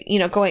why,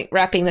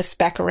 wrapping this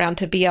back around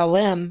to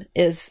BLM,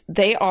 is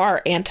they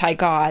are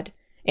anti-God,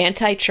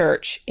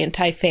 anti-church,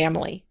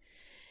 anti-family.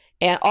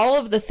 And all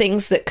of the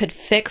things that could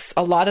fix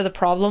a lot of the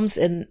problems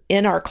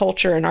in our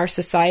culture and our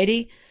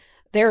society,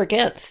 they're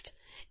against.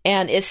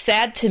 And it's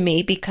sad to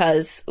me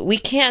because we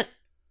can't,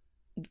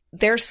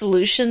 their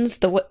solutions,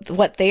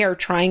 what they are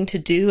trying to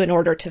do in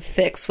order to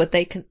fix what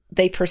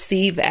they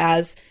perceive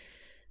as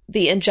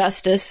the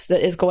injustice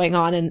that is going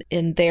on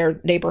in their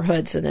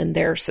neighborhoods and in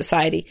their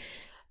society.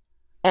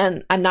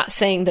 And I'm not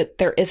saying that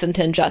there isn't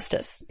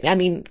injustice. I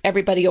mean,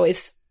 everybody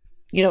always,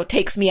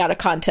 takes me out of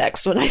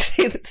context when I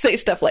say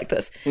stuff like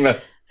this.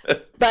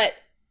 But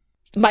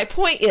my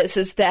point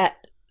is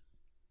that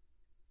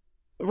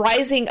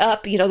rising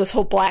up, this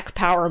whole Black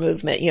Power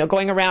movement,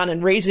 going around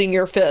and raising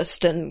your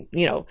fist and,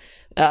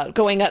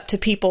 going up to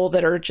people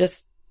that are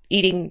just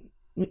eating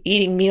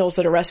meals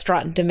at a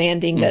restaurant and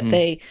demanding that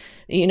they,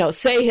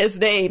 say his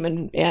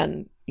name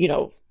and,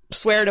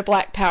 swear to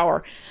Black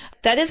Power.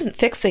 That isn't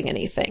fixing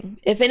anything.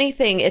 If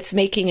anything, it's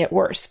making it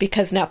worse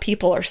because now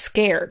people are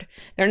scared.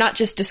 They're not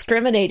just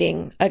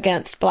discriminating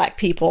against Black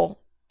people,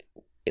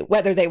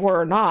 whether they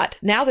were or not.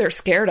 Now they're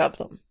scared of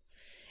them.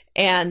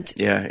 And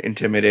yeah,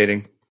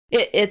 intimidating.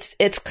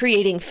 It's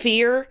creating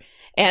fear.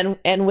 And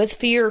with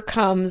fear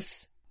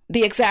comes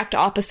the exact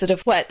opposite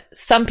of what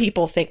some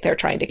people think they're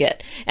trying to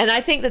get. And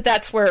I think that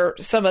that's where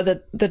some of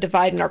the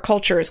divide in our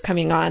culture is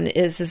coming on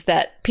is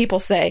that people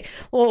say,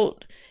 well,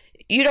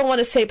 you don't want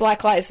to say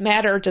Black Lives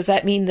Matter. Does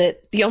that mean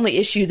that the only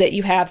issue that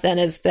you have then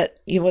is that,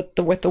 with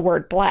the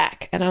word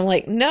black? And I'm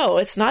like, no,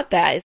 it's not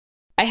that.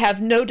 I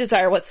have no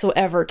desire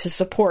whatsoever to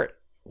support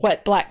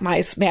what Black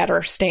Lives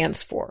Matter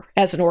stands for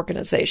as an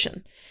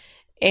organization.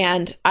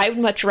 And I'd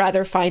much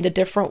rather find a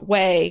different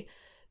way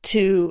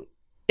to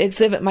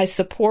exhibit my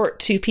support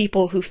to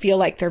people who feel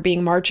like they're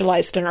being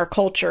marginalized in our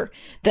culture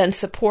than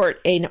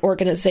support an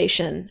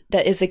organization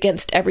that is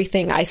against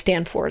everything I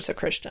stand for as a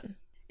Christian.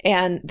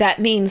 And that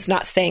means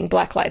not saying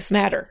Black Lives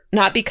Matter,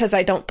 not because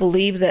I don't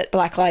believe that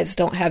Black lives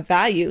don't have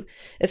value.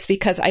 It's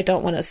because I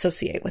don't want to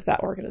associate with that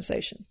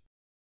organization.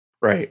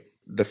 Right.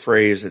 The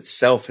phrase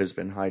itself has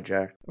been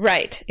hijacked.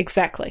 Right.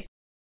 Exactly.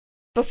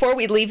 Before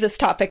we leave this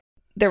topic,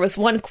 there was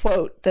one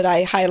quote that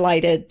I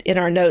highlighted in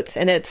our notes,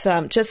 and it's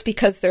just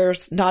because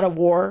there's not a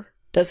war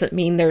doesn't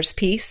mean there's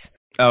peace.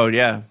 Oh,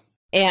 yeah.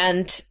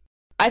 And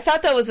I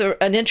thought that was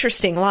an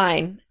interesting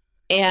line.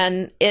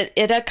 And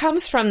it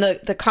comes from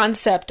the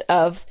concept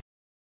of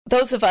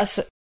those of us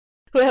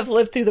who have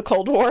lived through the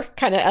Cold War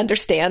kind of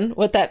understand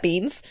what that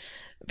means.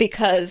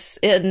 Because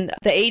in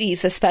the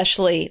 80s,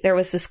 especially, there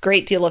was this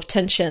great deal of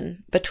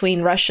tension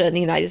between Russia and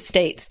the United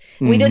States.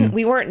 Mm-hmm.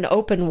 We weren't in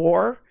open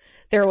war.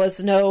 There was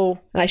no,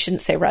 and I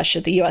shouldn't say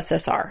Russia, the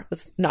USSR. It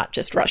was not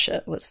just Russia.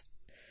 It was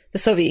the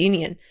Soviet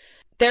Union.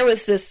 There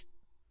was this,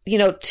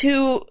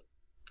 two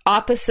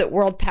opposite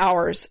world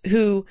powers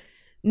who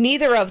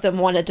neither of them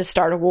wanted to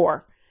start a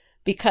war,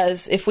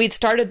 because if we'd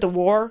started the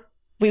war,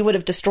 we would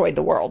have destroyed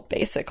the world,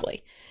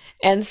 basically.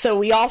 And so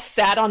we all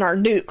sat on our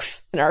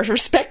nukes in our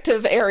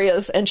respective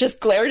areas and just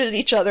glared at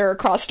each other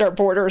across our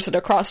borders and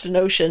across an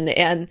ocean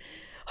and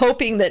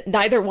hoping that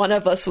neither one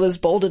of us was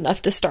bold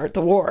enough to start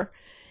the war.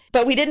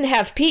 But we didn't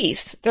have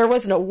peace. There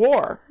was no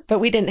war, but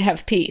we didn't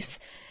have peace.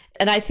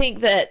 And I think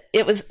that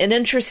it was an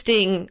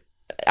interesting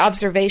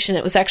observation.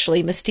 It was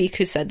actually Mystique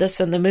who said this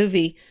in the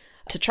movie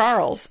to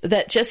Charles,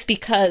 that just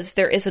because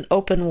there isn't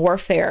open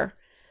warfare,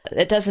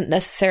 it doesn't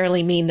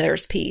necessarily mean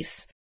there's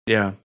peace.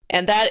 Yeah.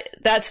 And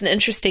that's an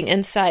interesting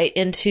insight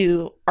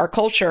into our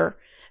culture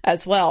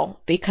as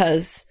well,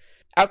 because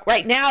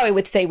right now I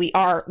would say we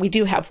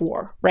do have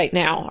war right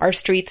now. Our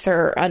streets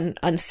are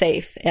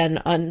unsafe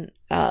and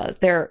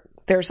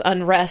there's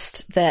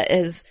unrest that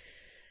is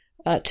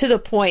to the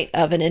point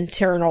of an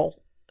internal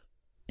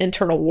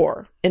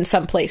war in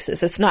some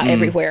places. It's not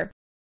everywhere.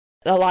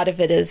 A lot of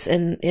it is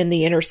in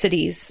the inner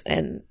cities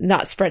and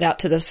not spread out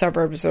to the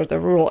suburbs or the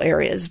rural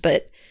areas.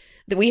 But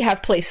we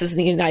have places in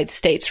the United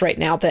States right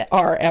now that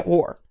are at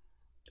war.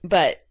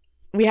 But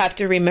we have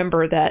to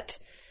remember that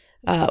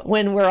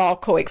when we're all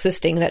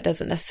coexisting, that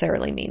doesn't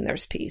necessarily mean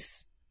there's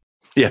peace.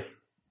 Yeah.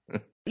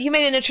 You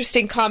made an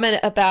interesting comment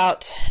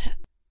about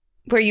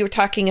where you were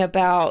talking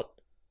about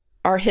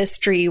our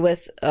history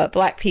with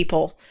Black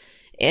people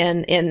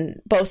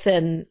in both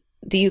in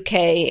the UK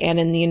and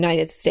in the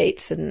United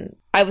States. And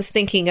I was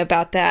thinking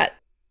about that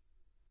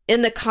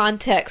in the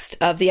context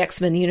of the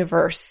X-Men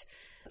universe.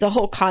 The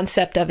whole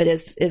concept of it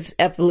is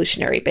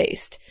evolutionary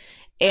based.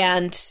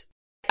 And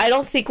I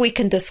don't think we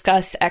can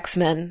discuss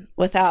X-Men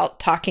without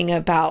talking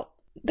about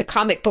the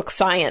comic book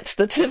science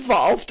that's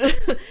involved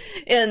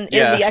in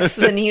the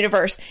X-Men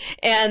universe.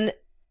 And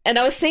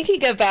I was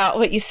thinking about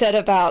what you said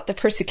about the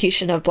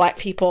persecution of Black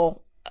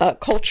people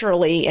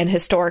culturally and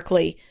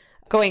historically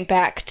going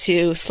back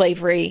to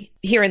slavery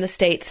here in the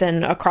States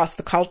and across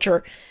the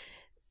culture,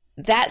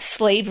 that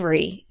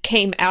slavery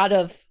came out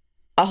of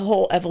a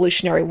whole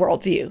evolutionary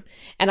worldview.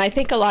 And I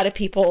think a lot of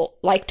people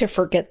like to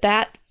forget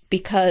that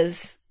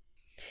because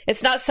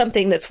it's not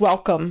something that's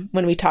welcome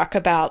when we talk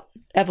about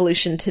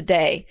evolution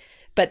today,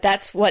 but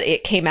that's what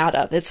it came out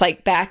of. It's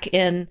like back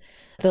in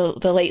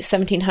the late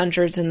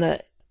 1700s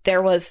and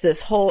there was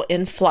this whole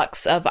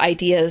influx of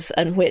ideas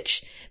in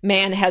which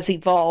man has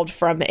evolved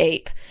from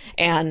ape,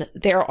 and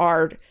there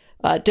are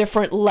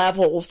different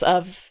levels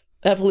of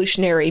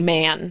evolutionary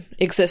man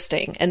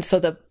existing. And so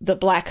the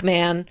black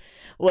man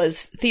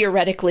was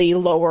theoretically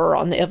lower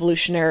on the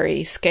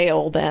evolutionary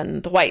scale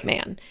than the white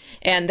man.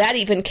 And that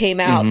even came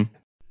out,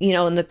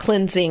 in the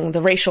cleansing,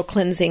 the racial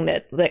cleansing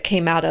that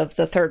came out of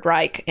the Third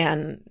Reich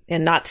and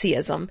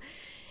Nazism.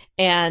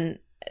 And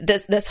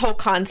this whole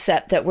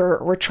concept that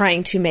we're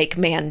trying to make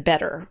man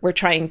better. We're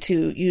trying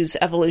to use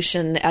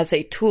evolution as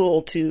a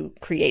tool to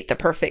create the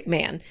perfect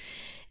man.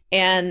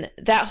 And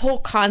that whole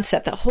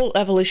concept, that whole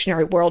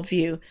evolutionary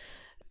worldview,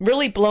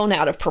 really blown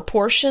out of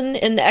proportion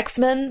in the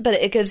X-Men, but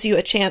it gives you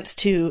a chance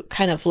to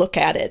kind of look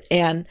at it.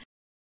 And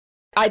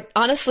I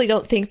honestly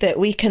don't think that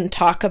we can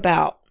talk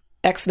about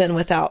X-Men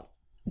without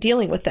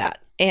dealing with that.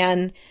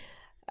 And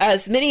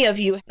as many of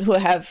you who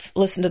have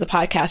listened to the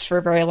podcast for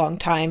a very long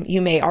time,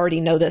 you may already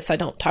know this. I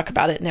don't talk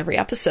about it in every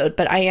episode,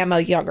 but I am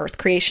a young Earth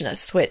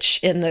creationist, which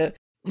in the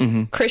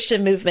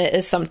Christian movement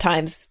is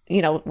sometimes,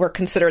 we're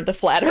considered the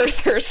flat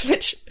earthers,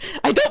 which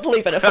I don't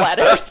believe in a flat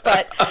earth,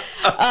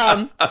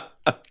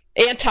 but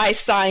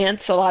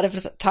anti-science. A lot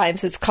of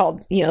times it's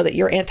called, that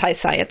you're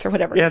anti-science or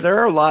whatever. Yeah, there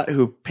are a lot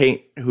who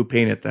paint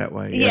it that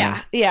way.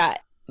 Yeah.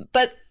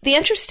 But the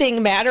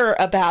interesting matter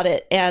about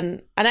it,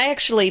 and I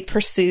actually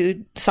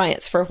pursued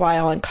science for a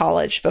while in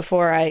college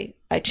before I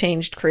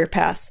changed career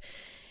paths.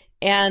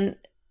 And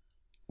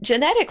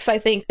genetics, I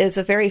think, is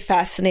a very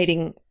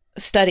fascinating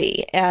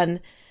study. And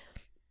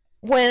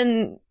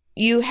when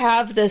you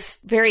have this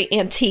very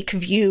antique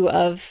view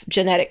of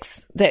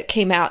genetics that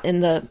came out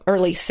in the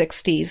early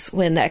 60s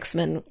when the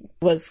X-Men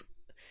was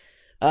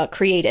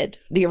created,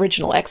 the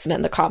original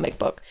X-Men, the comic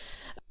book,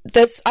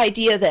 this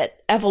idea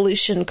that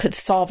evolution could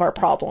solve our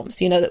problems,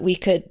 that we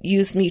could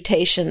use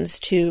mutations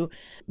to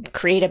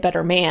create a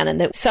better man,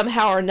 and that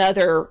somehow or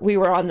another we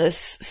were on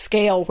this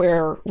scale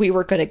where we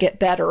were going to get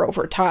better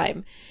over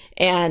time.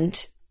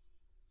 And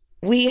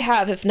we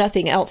have, if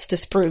nothing else,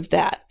 disproved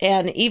that.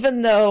 And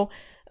even though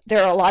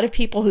there are a lot of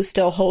people who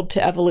still hold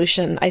to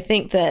evolution, I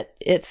think that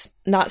it's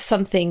not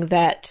something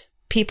that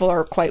people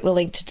are quite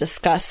willing to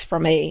discuss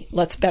from a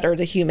let's better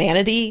the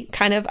humanity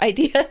kind of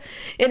idea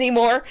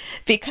anymore,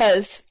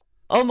 because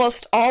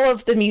almost all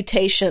of the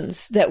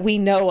mutations that we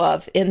know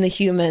of in the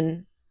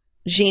human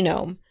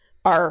genome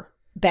are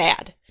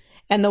bad.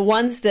 And the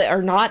ones that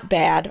are not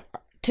bad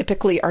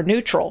typically are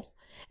neutral.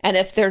 And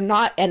if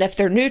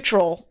they're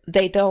neutral,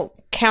 they don't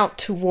count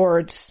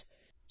towards,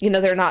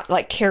 they're not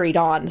like carried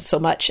on so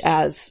much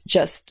as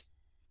just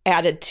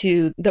added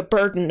to the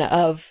burden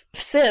of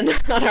sin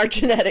on our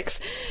genetics.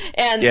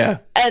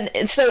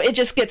 And so it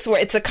just gets where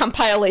it's a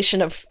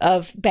compilation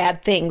of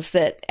bad things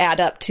that add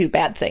up to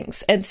bad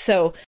things. And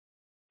so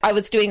I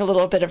was doing a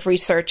little bit of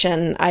research,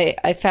 and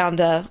I found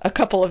a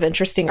couple of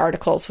interesting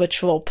articles,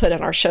 which we'll put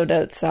in our show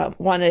notes.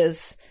 One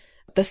is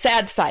the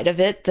sad side of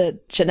it, the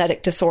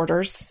genetic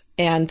disorders.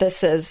 And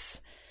this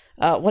is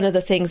one of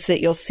the things that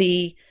you'll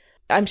see.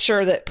 I'm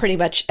sure that pretty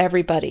much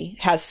everybody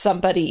has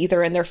somebody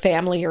either in their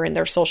family or in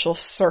their social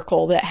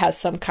circle that has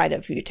some kind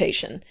of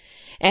mutation.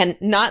 And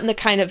not in the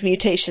kind of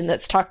mutation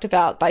that's talked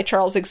about by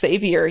Charles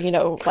Xavier,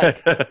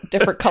 like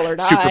different colored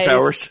eyes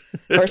or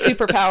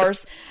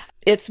superpowers.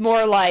 It's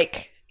more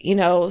like,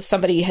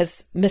 somebody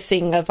has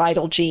missing a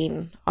vital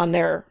gene on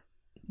their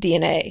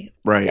DNA.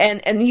 Right.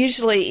 And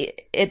usually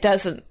it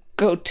doesn't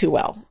go too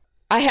well.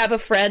 I have a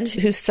friend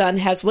whose son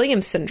has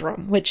Williams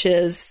syndrome, which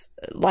is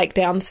like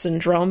Down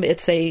syndrome.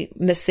 It's a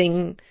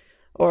missing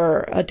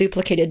or a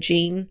duplicated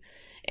gene,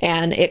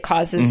 and it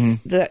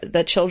causes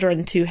the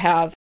children to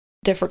have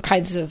different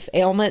kinds of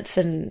ailments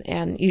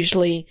and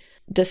usually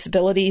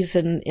disabilities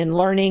in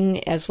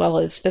learning, as well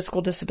as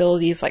physical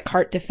disabilities like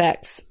heart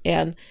defects.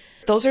 And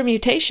those are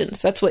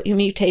mutations. That's what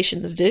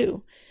mutations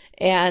do.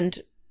 And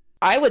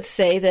I would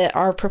say that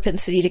our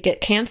propensity to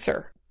get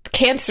cancer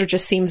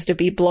just seems to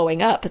be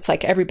blowing up. It's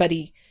like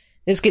everybody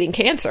is getting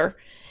cancer.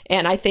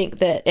 And I think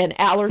that, and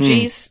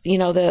allergies,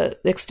 the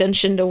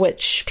extension to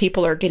which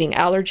people are getting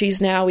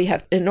allergies now, we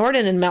have an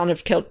inordinate amount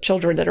of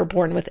children that are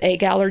born with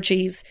egg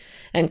allergies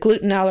and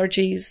gluten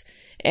allergies.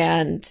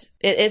 And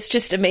it's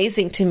just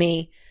amazing to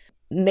me.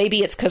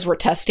 Maybe it's because we're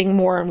testing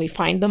more and we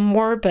find them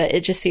more, but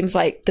it just seems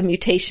like the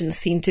mutations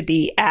seem to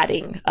be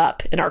adding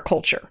up in our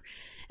culture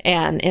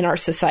and in our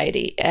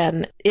society.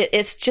 And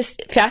it's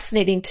just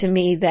fascinating to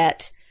me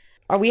that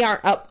we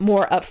aren't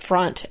more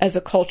upfront as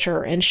a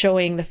culture and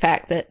showing the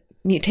fact that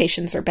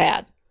mutations are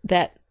bad,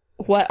 that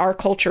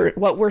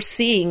what we're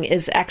seeing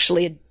is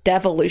actually a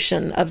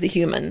devolution of the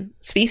human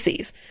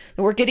species.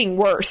 We're getting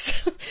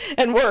worse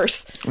and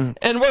worse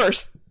and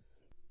worse.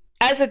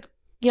 As a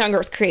young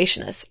earth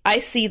creationists, I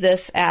see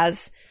this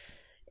as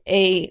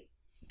a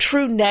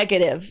true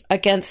negative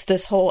against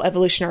this whole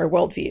evolutionary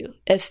worldview.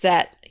 Is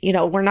that,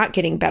 we're not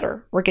getting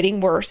better. We're getting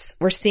worse.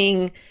 We're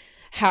seeing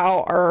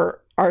how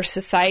our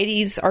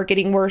societies are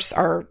getting worse.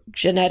 Our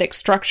genetic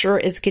structure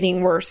is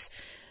getting worse.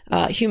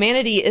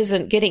 Humanity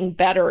isn't getting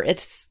better.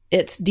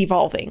 It's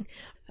devolving.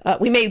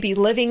 We may be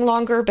living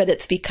longer, but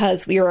it's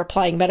because we are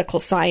applying medical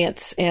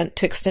science and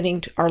to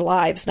extending our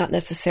lives, not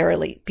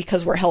necessarily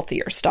because we're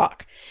healthier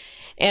stock.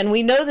 And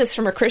we know this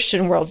from a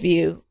Christian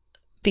worldview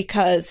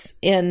because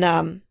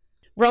in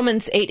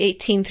Romans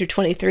 8:18 through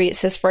 23, it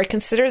says, "For I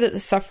consider that the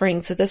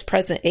sufferings of this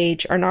present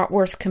age are not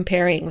worth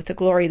comparing with the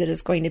glory that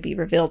is going to be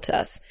revealed to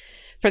us.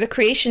 For the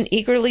creation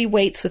eagerly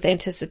waits with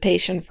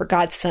anticipation for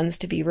God's sons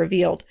to be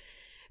revealed.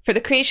 For the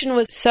creation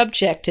was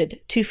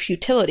subjected to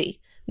futility,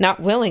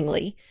 not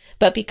willingly,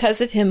 but because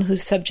of him who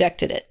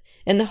subjected it,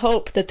 in the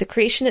hope that the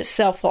creation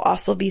itself will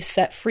also be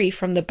set free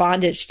from the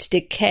bondage to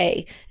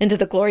decay into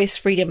the glorious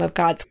freedom of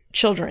God's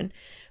children.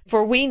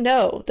 For we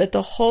know that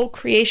the whole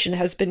creation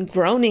has been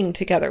groaning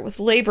together with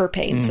labor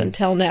pains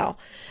until now.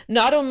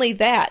 Not only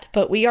that,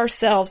 but we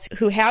ourselves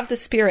who have the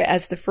Spirit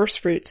as the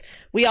firstfruits,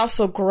 we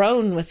also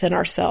groan within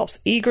ourselves,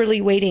 eagerly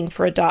waiting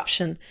for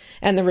adoption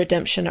and the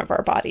redemption of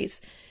our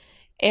bodies."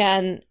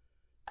 And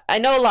I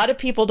know a lot of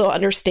people don't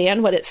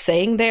understand what it's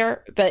saying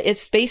there, but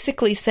it's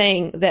basically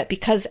saying that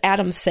because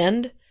Adam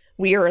sinned,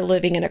 we are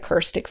living in a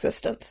cursed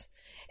existence.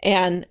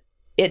 And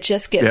it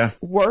just gets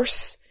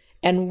worse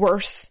and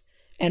worse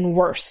and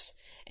worse.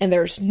 And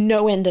there's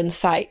no end in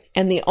sight.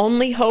 And the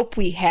only hope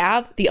we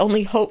have, the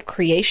only hope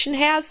creation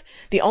has,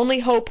 the only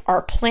hope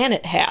our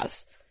planet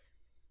has,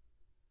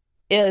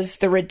 is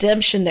the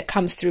redemption that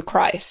comes through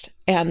Christ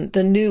and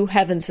the new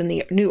heavens and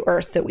the new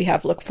earth that we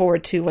have look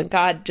forward to when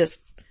God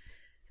just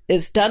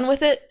is done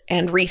with it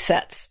and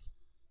resets.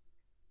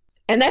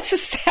 And that's a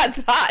sad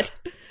thought.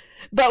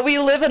 But we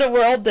live in a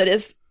world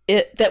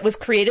that was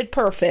created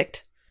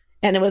perfect,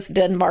 and it was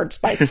then marred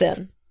by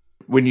sin.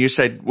 When you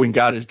said when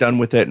God is done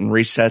with it and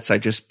resets,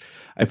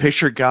 I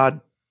picture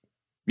God,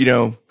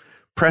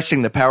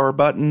 pressing the power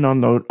button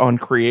on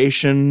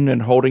creation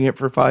and holding it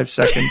for 5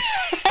 seconds,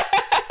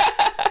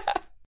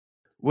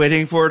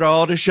 waiting for it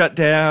all to shut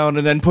down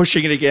and then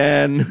pushing it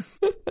again.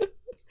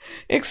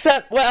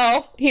 Except,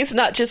 well, he's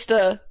not just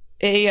a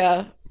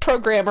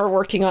programmer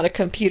working on a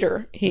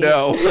computer.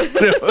 No,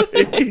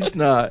 he's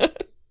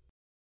not.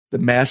 The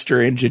master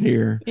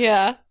engineer.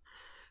 Yeah.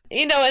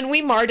 And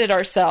we marred it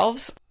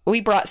ourselves. We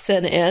brought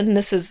sin in.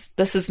 This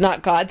is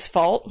not God's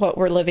fault, what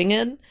we're living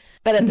in.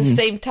 But at the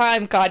same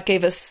time, God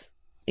gave us,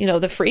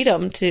 the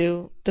freedom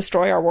to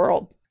destroy our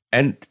world.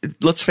 And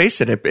let's face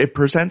it, it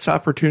presents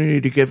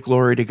opportunity to give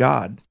glory to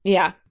God.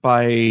 Yeah.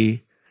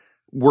 By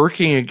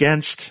working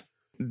against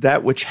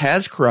that which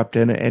has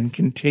corrupted and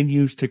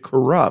continues to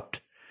corrupt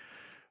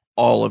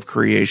all of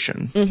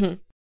creation. Mm-hmm.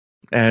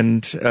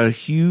 And a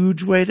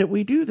huge way that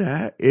we do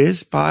that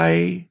is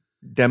by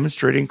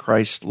demonstrating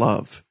Christ's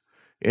love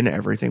in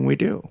everything we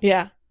do.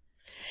 Yeah.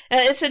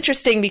 And it's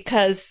interesting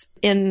because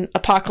in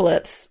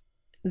Apocalypse,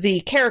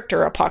 the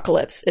character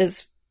Apocalypse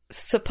is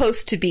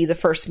supposed to be the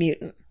first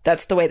mutant.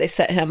 That's the way they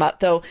set him up.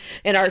 Though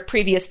in our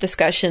previous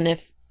discussion,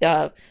 if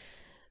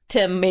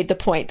Tim made the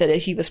point that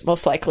he was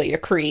most likely a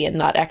Kree and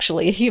not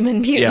actually a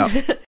human mutant.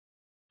 Yeah.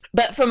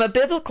 But from a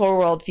biblical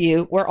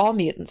worldview, we're all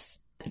mutants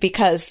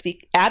because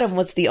Adam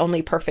was the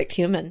only perfect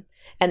human.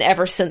 And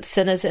ever since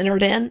sin has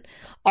entered in,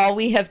 all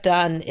we have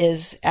done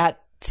is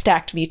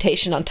stacked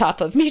mutation on top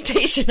of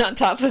mutation on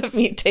top of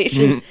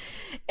mutation.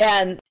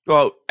 And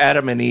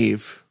Adam and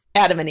Eve.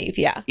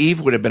 Yeah. Eve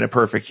would have been a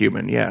perfect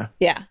human, yeah.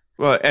 Yeah.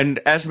 Well, and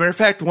as a matter of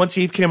fact, once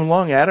Eve came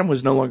along, Adam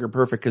was no longer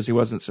perfect because he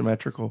wasn't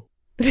symmetrical.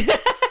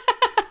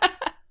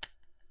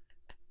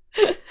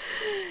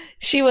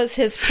 She was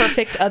his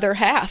perfect other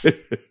half.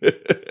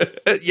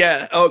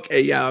 Yeah.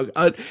 Okay. Yeah.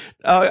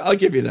 I'll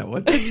give you that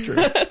one. That's true.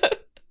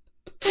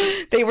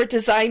 They were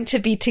designed to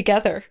be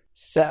together.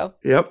 So.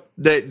 Yep.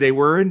 They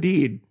were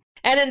indeed.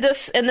 And in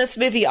this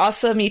movie,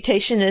 also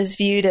mutation is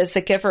viewed as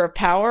a giver of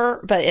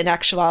power, but in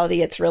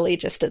actuality, it's really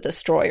just a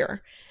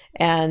destroyer.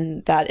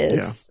 And that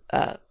is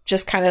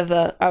just kind of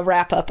a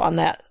wrap up on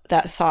that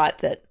thought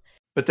that.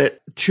 But that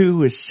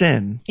too is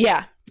sin.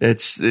 Yeah.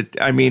 It's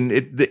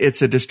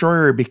a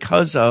destroyer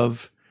because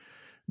of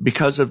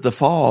the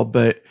fall,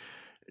 but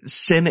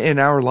sin in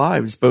our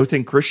lives, both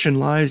in Christian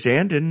lives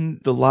and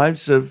in the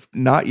lives of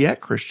not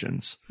yet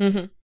Christians,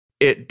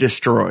 it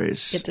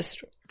destroys.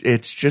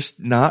 It's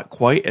just not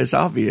quite as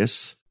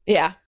obvious.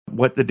 Yeah.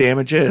 What the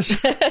damage is.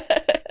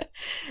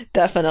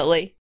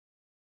 Definitely.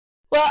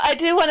 Well, I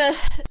do want to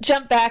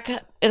jump back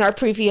in our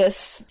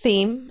previous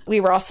theme. We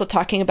were also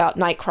talking about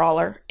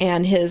Nightcrawler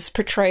and his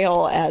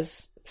portrayal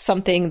as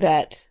something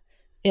that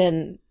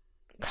in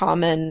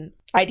common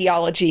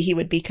ideology he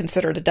would be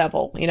considered a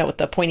devil, with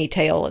the pointy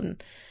tail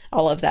and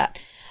all of that.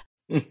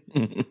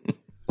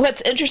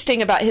 What's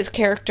interesting about his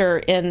character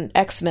in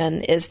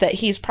X-Men is that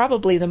he's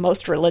probably the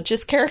most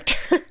religious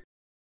character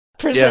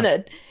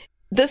presented. Yeah.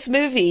 This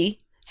movie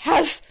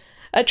has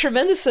a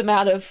tremendous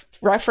amount of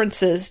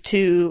references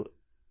to,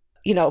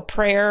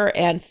 prayer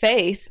and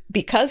faith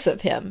because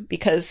of him,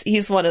 because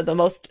he's one of the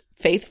most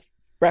faith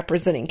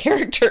representing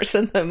characters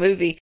in the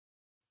movie.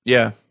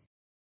 Yeah.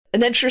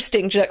 An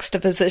interesting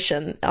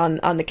juxtaposition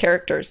on the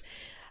characters.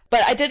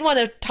 But I did want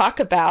to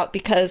talk about,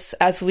 because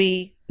as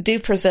we do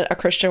present a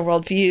Christian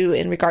worldview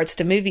in regards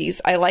to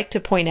movies, I like to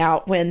point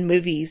out when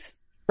movies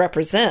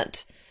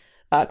represent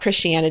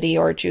Christianity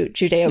or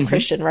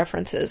Judeo-Christian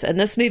references. And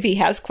this movie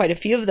has quite a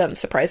few of them,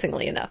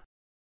 surprisingly enough.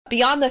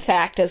 Beyond the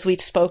fact, as we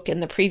spoke in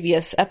the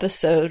previous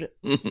episode,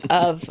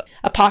 of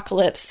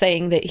Apocalypse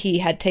saying that he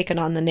had taken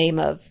on the name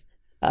of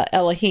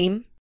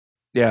Elohim.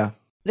 Yeah.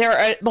 There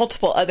are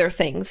multiple other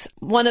things.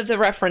 One of the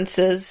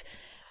references,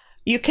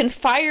 you can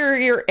fire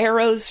your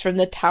arrows from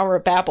the Tower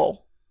of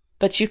Babel,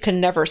 but you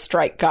can never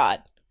strike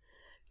God.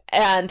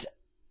 And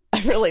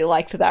I really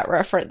liked that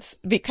reference,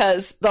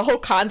 because the whole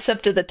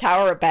concept of the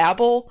Tower of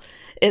Babel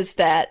is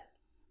that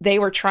they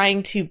were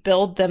trying to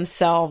build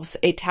themselves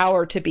a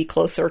tower to be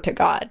closer to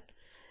God.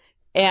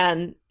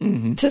 And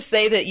to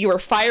say that you are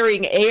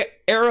firing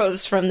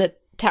arrows from the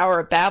Tower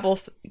of Babel,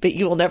 but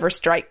you will never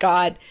strike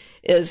God,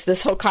 is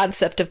this whole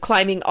concept of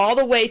climbing all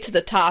the way to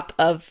the top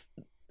of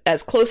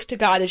as close to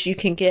God as you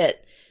can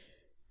get,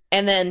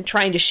 and then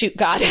trying to shoot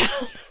God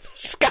out of the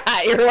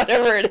sky or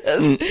whatever it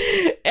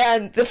is.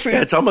 And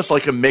it's almost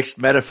like a mixed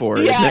metaphor.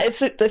 Yeah, it's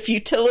the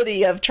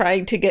futility of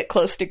trying to get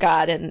close to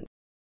God. And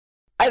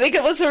I think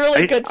it was a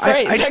really good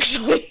phrase,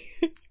 actually,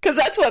 because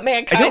that's what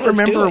mankind was doing.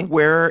 I don't remember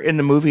where in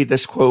the movie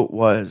this quote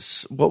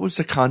was. What was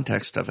the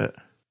context of it?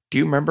 Do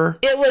you remember?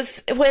 It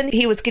was when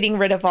he was getting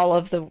rid of all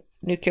of the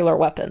nuclear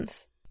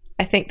weapons.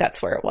 I think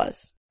that's where it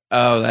was.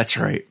 Oh, that's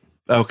right.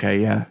 Okay,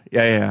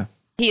 yeah.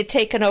 He had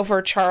taken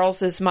over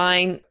Charles's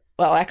mind.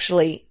 Well,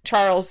 actually,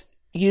 Charles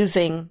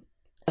using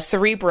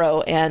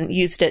Cerebro and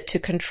used it to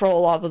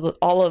control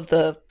all of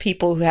the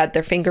people who had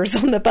their fingers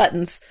on the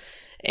buttons.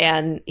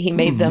 And he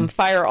made them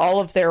fire all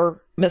of their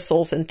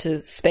missiles into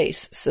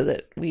space so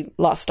that we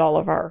lost all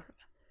of our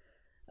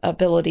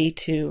ability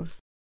to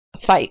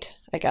fight,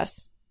 I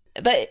guess.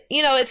 But,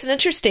 it's an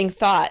interesting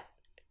thought,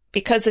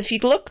 because if you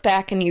look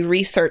back and you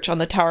research on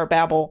the Tower of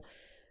Babel,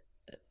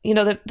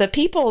 the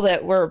people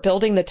that were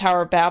building the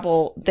Tower of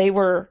Babel, they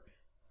were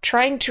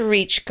trying to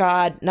reach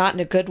God, not in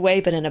a good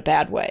way, but in a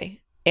bad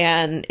way.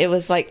 And it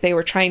was like they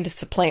were trying to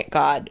supplant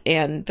God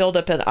and build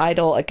up an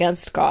idol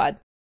against God.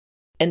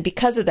 And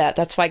because of that,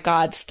 that's why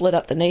God split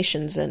up the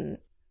nations and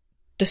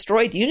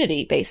destroyed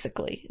unity,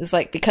 basically. It's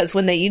like, because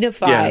when they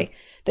unify,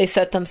 they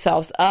set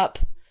themselves up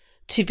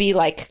to be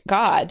like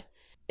God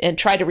and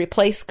try to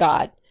replace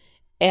God.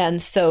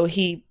 And so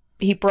he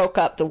broke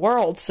up the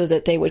world so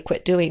that they would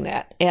quit doing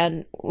that.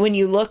 And when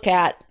you look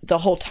at the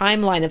whole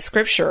timeline of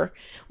Scripture,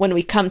 when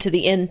we come to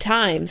the end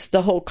times,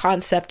 the whole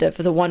concept of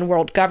the one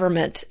world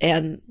government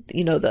and,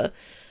 the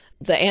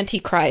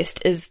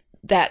Antichrist is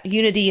that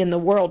unity in the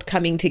world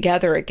coming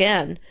together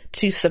again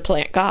to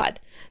supplant God.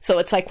 So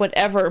it's like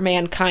whenever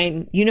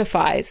mankind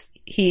unifies,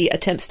 he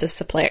attempts to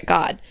supplant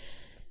God.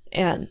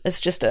 And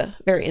it's just a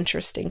very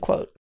interesting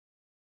quote.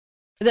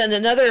 Then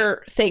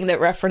another thing that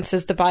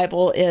references the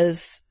Bible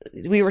is,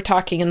 we were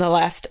talking in the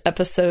last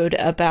episode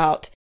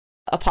about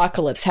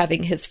Apocalypse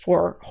having his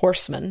 4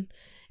 horsemen.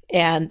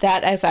 And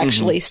that is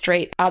actually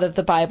straight out of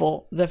the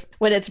Bible.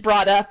 When it's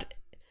brought up,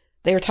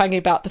 they were talking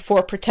about the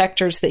 4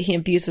 protectors that he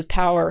imbues with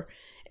power.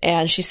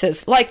 And she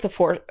says, like the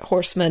 4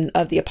 horsemen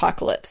of the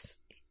Apocalypse.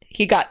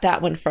 He got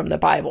that one from the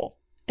Bible.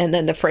 And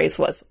then the phrase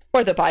was,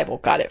 or the Bible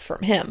got it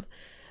from him.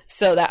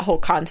 So that whole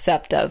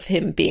concept of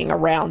him being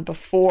around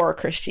before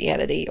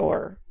Christianity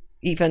or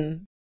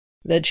even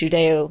the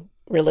Judeo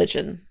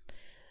religion.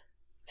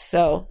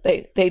 So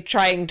they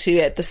trying to,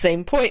 at the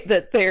same point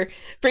that they're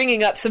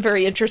bringing up some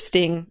very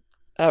interesting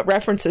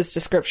references to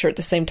Scripture, at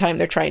the same time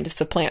they're trying to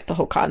supplant the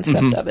whole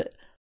concept of it.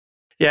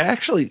 Yeah,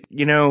 actually,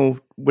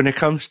 when it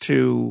comes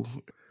to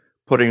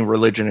putting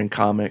religion in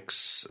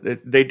comics,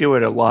 they do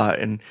it a lot.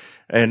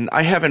 And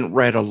I haven't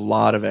read a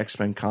lot of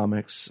X-Men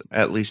comics,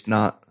 at least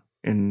not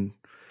in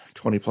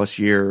 20 plus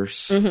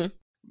years.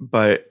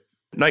 But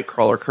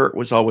Nightcrawler Kurt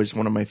was always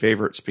one of my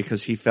favorites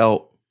because he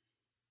felt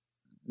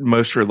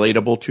most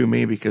relatable to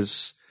me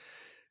because,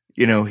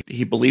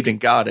 he believed in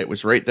God. It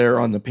was right there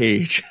on the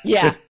page.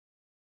 Yeah.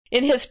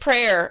 In his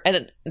prayer,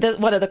 and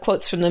one of the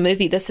quotes from the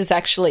movie, this is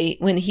actually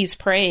when he's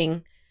praying.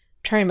 I'm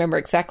trying to remember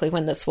exactly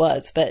when this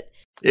was, but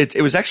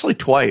it was actually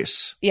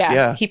twice.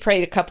 Yeah. He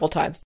prayed a couple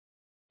times.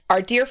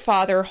 Our dear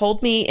Father,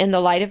 hold me in the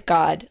light of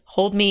God.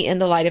 Hold me in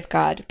the light of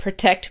God.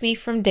 Protect me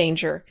from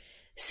danger.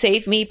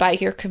 Save me by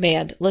your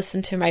command.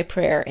 Listen to my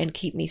prayer and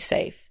keep me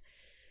safe.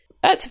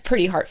 That's a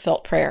pretty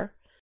heartfelt prayer.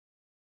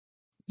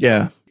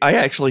 Yeah. I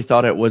actually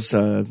thought it was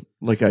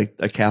like a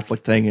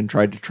Catholic thing and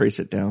tried to trace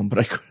it down, but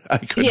I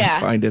couldn't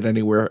find it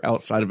anywhere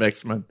outside of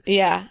X-Men.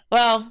 Yeah.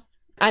 Well,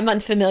 I'm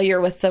unfamiliar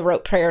with the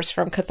rote prayers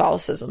from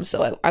Catholicism,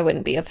 so I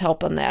wouldn't be of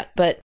help on that.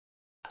 But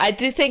I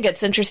do think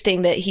it's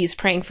interesting that he's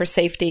praying for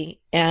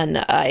safety.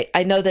 And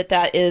I know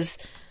that is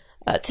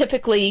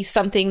typically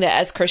something that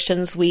as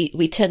Christians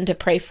we tend to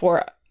pray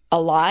for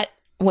a lot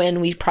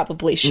when we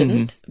probably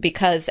shouldn't,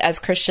 because as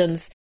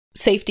Christians,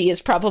 safety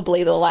is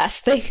probably the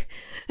last thing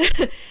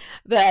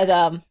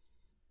that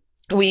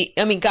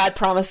God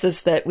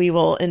promises that we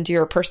will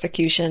endure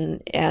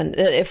persecution, and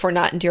if we're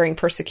not enduring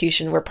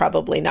persecution, we're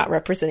probably not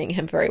representing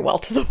him very well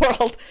to the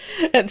world.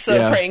 And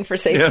so praying for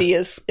safety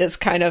is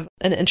kind of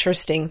an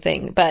interesting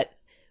thing. But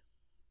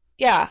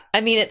yeah,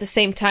 I mean, at the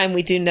same time,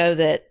 we do know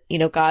that,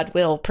 God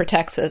will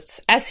protect us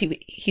as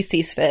he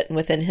sees fit and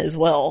within his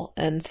will.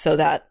 And so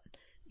that,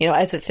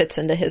 as it fits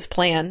into his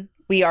plan,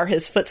 we are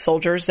his foot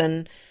soldiers,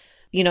 and,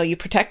 you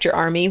protect your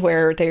army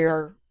where they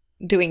are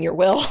doing your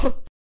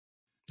will.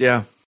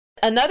 Yeah.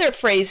 Another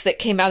phrase that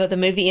came out of the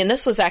movie, and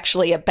this was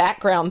actually a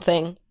background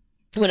thing,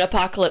 when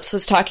Apocalypse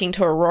was talking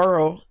to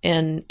Aurora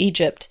in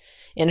Egypt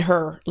in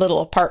her little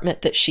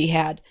apartment that she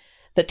had,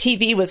 the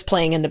TV was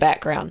playing in the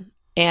background.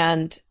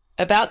 And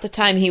about the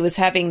time he was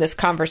having this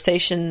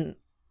conversation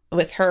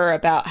with her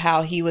about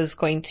how he was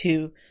going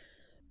to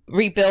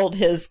rebuild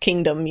his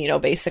kingdom,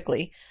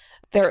 basically,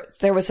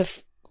 there was a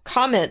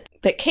comment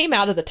that came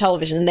out of the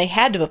television, and they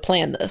had to have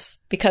planned this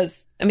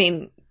because,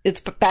 it's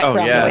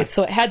background noise,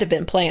 so it had to have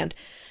been planned.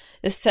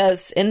 It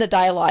says in the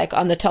dialogue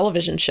on the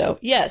television show,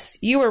 "Yes,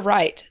 you were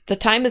right. The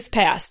time is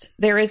past.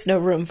 There is no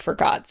room for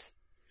gods."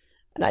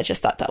 And I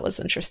just thought that was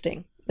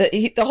interesting.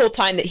 The whole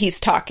time that he's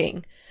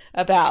talking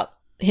about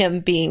him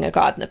being a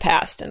god in the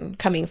past and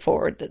coming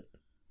forward, that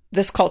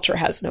this culture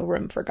has no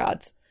room for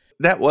gods.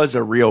 That was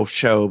a real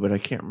show, but I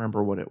can't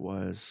remember what it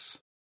was.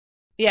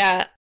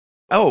 Yeah.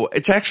 Oh,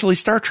 it's actually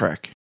Star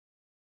Trek.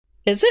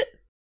 Is it?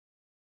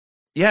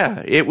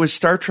 Yeah, it was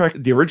Star Trek,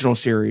 the original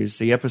series.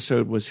 The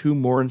episode was Who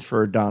Mourns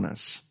for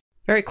Adonis.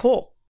 Very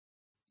cool.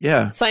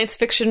 Yeah. Science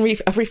fiction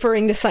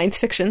referring to science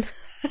fiction.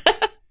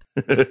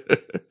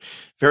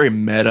 Very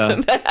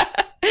meta.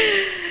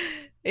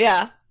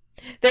 Yeah.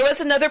 There was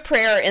another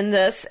prayer in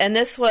this, and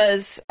this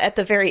was at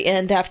the very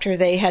end after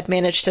they had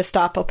managed to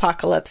stop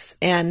Apocalypse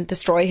and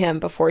destroy him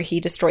before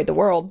he destroyed the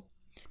world,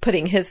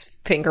 putting his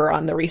finger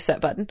on the reset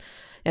button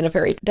in a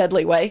very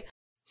deadly way.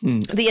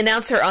 The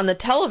announcer on the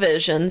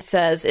television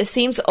says, "It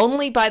seems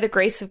only by the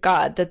grace of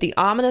God that the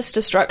ominous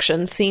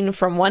destruction seen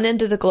from one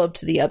end of the globe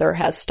to the other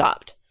has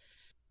stopped."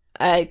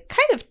 I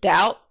kind of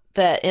doubt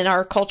that in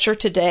our culture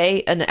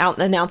today, an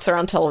announcer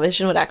on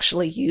television would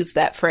actually use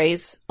that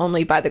phrase,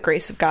 "only by the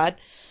grace of God."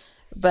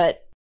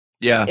 But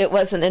yeah, it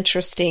was an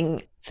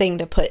interesting thing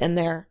to put in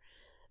there.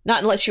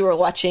 Not unless you were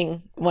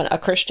watching a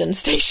Christian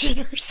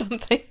station or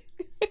something.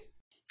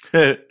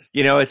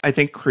 I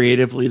think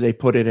creatively they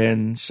put it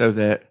in so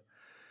that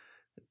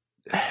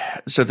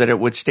it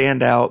would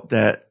stand out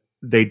that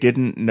they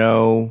didn't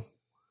know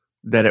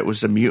that it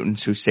was the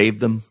mutants who saved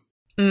them.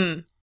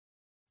 That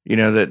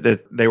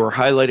they were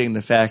highlighting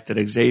the fact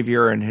that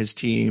Xavier and his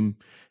team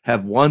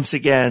have once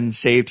again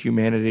saved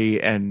humanity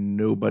and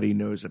nobody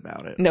knows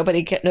about it.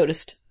 Nobody get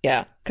noticed.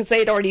 Yeah. Because they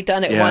had already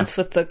done it once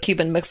with the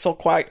Cuban Missile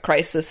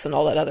Crisis and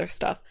all that other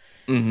stuff.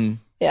 Mm-hmm.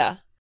 Yeah.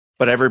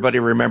 But everybody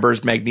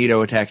remembers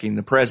Magneto attacking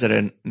the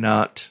president,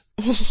 not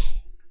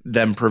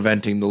them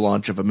preventing the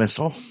launch of a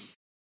missile.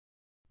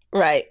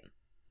 Right.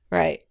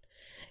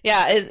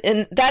 Yeah,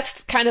 and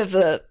that's kind of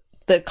the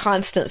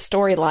constant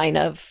storyline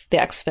of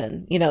the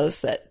X-Men,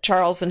 is that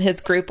Charles and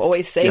his group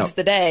always saves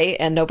the day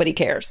and nobody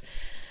cares.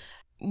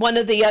 One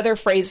of the other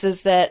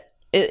phrases that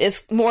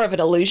is more of an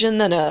allusion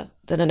than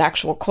an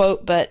actual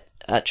quote, but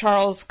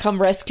Charles,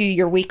 come rescue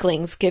your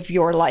weaklings, give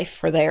your life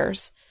for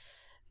theirs.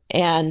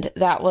 And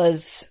that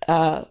was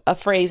a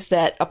phrase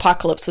that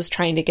Apocalypse was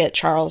trying to get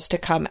Charles to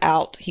come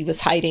out. He was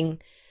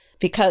hiding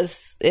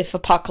because if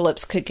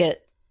Apocalypse could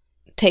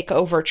take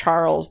over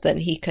Charles, then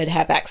he could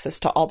have access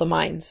to all the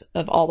minds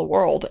of all the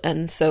world.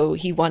 And so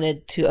he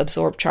wanted to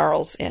absorb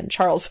Charles, and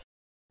Charles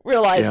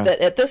realized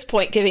that at this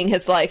point, giving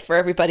his life for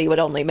everybody would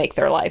only make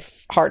their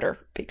life harder,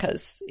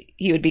 because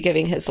he would be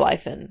giving his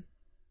life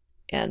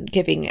and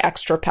giving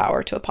extra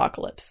power to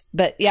Apocalypse.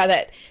 But yeah,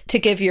 that to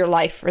give your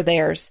life for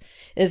theirs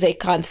is a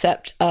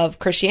concept of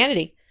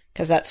Christianity,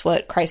 because that's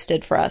what Christ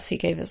did for us. He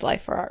gave his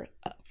life for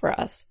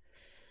us.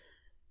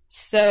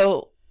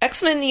 So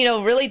X-Men,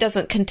 really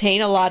doesn't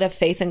contain a lot of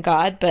faith in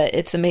God, but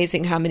it's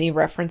amazing how many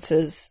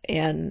references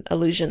and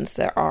allusions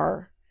there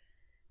are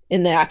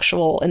in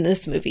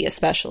this movie,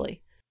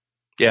 especially.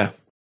 Yeah.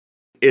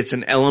 It's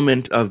an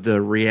element of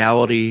the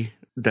reality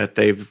that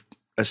they've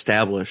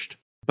established,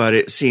 but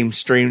it seems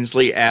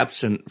strangely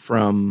absent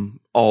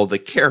from all the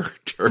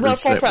characters from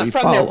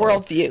their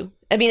worldview.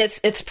 I mean,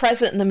 it's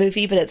present in the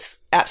movie, but it's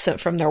absent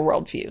from their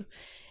worldview.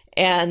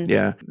 And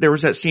yeah, there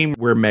was that scene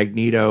where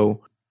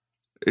Magneto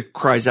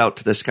cries out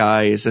to the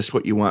sky, "Is this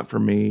what you want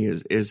from me?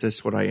 Is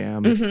this what I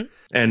am?" Mm-hmm.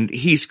 And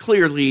he's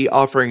clearly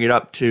offering it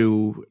up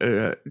to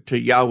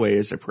Yahweh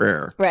as a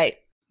prayer, right?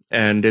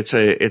 And it's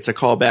a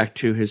callback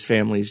to his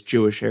family's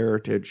Jewish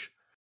heritage.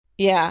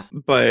 Yeah,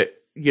 but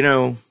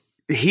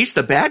he's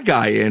the bad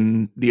guy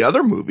in the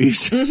other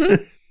movies.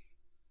 Mm-hmm.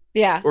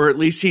 Yeah, or at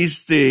least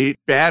he's the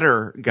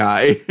badder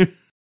guy.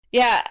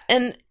 Yeah,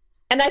 and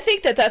I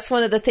think that's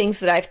one of the things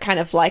that I've kind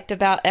of liked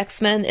about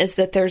X-Men is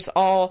that there's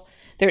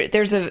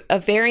there's a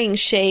varying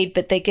shade,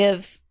 but they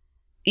give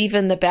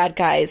even the bad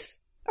guys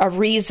a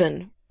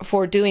reason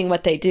for doing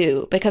what they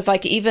do. Because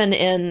like even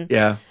in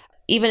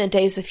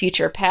Days of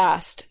Future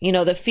Past,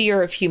 the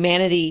fear of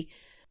humanity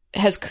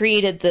has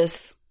created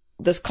this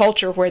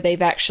culture where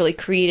they've actually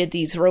created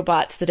these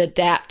robots that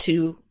adapt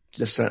to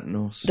the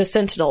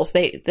Sentinels.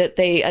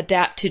 They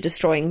adapt to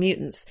destroying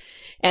mutants.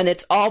 And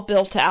it's all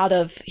built out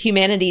of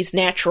humanity's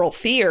natural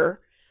fear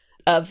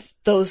of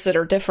those that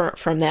are different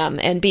from them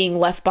and being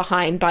left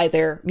behind by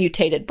their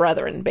mutated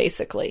brethren,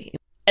 basically.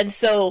 And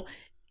so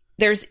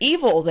there's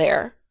evil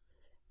there,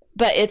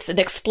 but it's an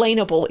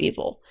explainable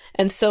evil.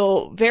 And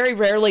so very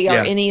rarely are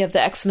any of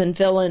the X-Men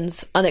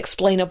villains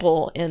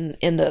unexplainable in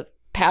the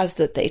paths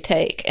that they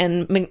take.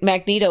 And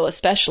Magneto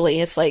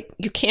especially, it's like,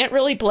 you can't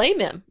really blame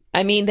him.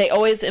 I mean, they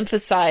always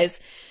emphasize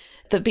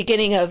the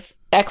beginning of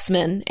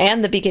X-Men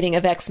and the beginning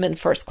of X-Men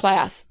First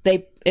Class.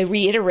 They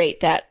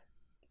reiterate that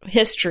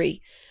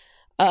history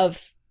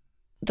of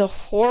the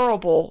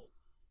horrible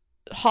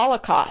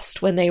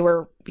Holocaust when they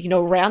were,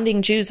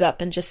 rounding Jews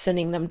up and just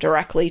sending them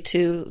directly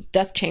to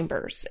death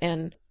chambers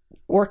and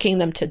working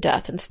them to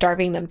death and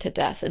starving them to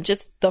death, and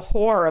just the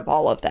horror of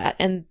all of that.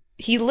 And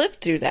he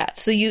lived through that.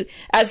 So you,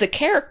 as a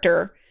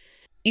character,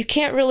 you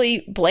can't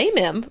really blame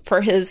him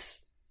for his,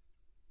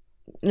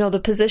 the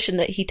position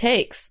that he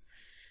takes.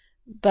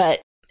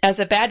 But as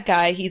a bad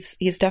guy,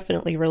 he's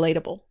definitely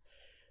relatable.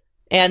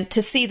 And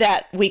to see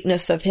that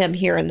weakness of him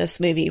here in this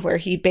movie, where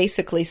he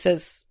basically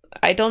says,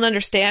 I don't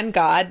understand,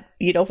 God.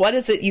 What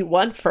is it you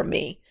want from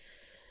me?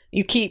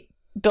 You keep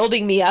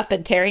building me up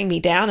and tearing me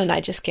down, and I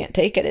just can't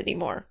take it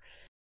anymore.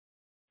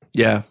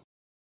 Yeah.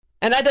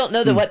 And I don't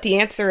know what the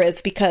answer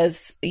is,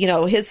 because,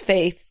 his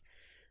faith,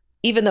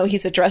 even though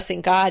he's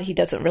addressing God, he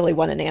doesn't really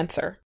want an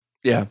answer.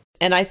 Yeah.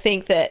 And I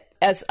think that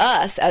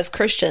as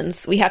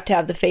Christians, we have to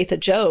have the faith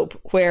of Job,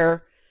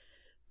 where,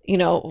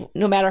 no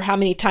matter how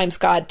many times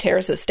God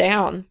tears us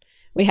down,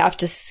 we have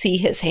to see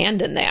his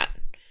hand in that.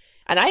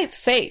 And I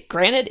say,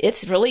 granted,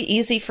 it's really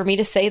easy for me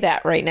to say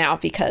that right now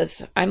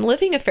because I'm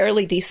living a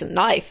fairly decent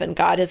life and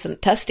God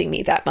isn't testing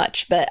me that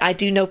much. But I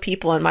do know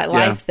people in my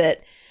life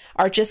that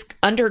are just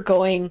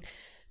undergoing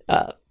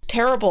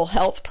terrible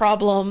health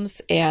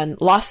problems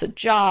and loss of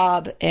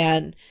job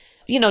and,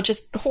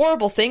 just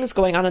horrible things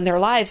going on in their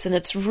lives. And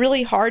it's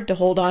really hard to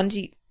hold on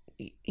to,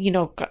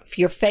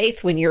 your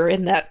faith when you're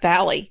in that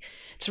valley.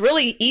 It's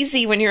really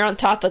easy when you're on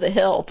top of the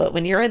hill, but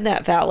when you're in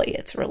that valley,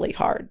 it's really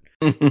hard.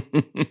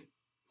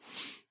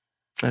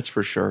 That's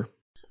for sure.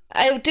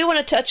 I do want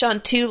to touch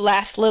on two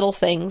last little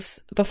things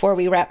before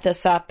we wrap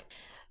this up.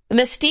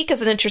 Mystique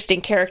is an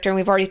interesting character, and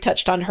we've already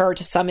touched on her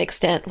to some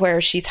extent, where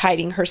she's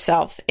hiding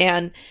herself.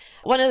 And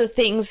one of the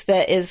things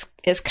that is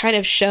kind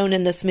of shown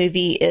in this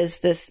movie is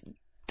this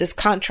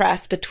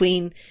contrast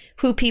between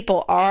who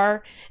people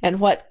are and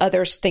what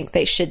others think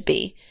they should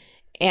be.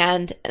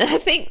 And I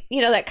think,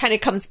 that kind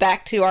of comes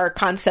back to our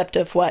concept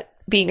of what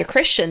being a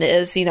Christian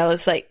is.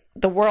 It's like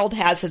the world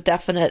has a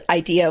definite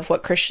idea of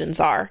what Christians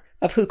are,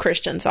 of who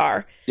Christians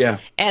are. Yeah.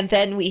 And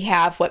then we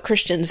have what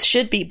Christians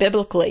should be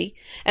biblically.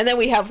 And then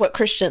we have what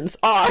Christians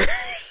are.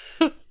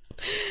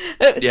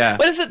 Yeah.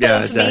 What is it,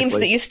 those memes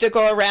that used to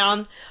go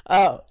around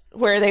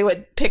where they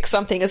would pick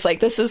something as like,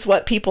 this is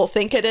what people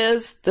think it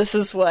is. This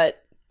is what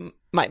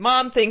my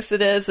mom thinks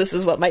it is. This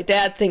is what my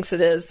dad thinks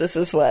it is. This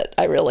is what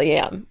I really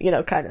am,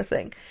 kind of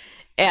thing.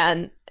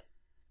 And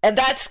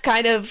that's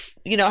kind of,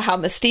 how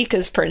Mystique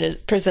is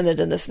presented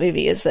in this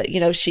movie, is that,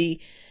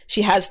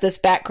 she has this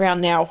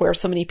background now where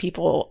so many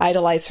people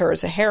idolize her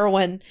as a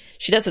heroine.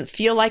 She doesn't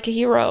feel like a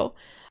hero.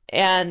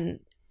 And,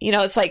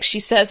 it's like she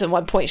says in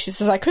one point, she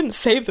says, I couldn't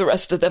save the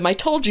rest of them. I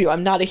told you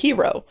I'm not a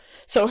hero.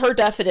 So her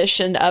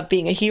definition of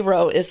being a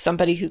hero is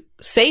somebody who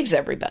saves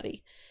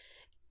everybody.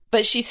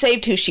 But she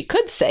saved who she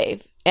could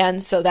save.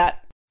 And so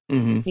that,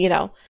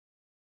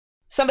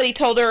 somebody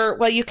told her,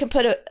 well, you can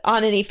put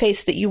on any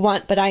face that you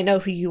want, but I know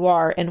who you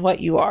are and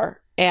what you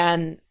are.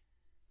 And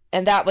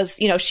that was,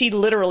 she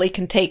literally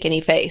can take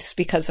any face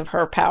because of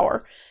her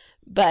power.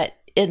 But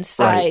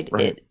inside,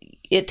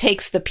 it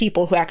takes the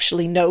people who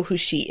actually know who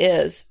she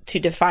is to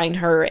define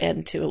her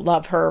and to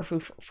love her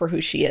for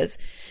who she is,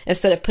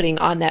 instead of putting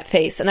on that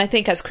face. And I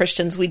think as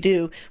Christians, we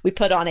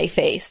put on a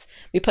face.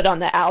 We put on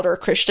the outer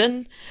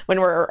Christian when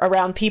we're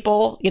around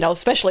people,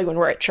 especially when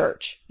we're at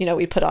church.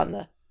 We put on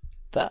the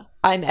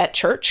I'm at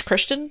church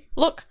Christian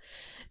look.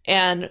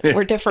 And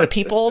we're different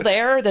people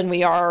there than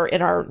we are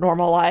in our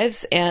normal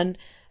lives. And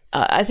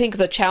I think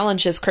the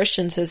challenge as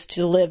Christians is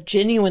to live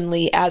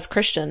genuinely as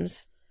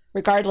Christians,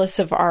 regardless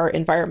of our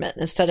environment,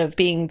 instead of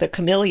being the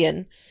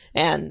chameleon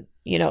and,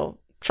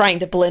 trying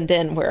to blend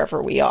in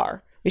wherever we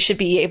are. We should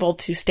be able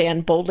to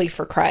stand boldly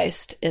for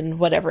Christ in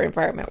whatever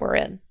environment we're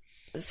in.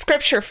 The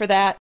scripture for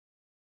that,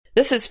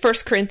 this is 1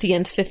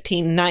 Corinthians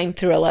 15, 9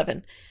 through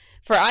 11.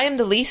 For I am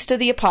the least of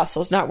the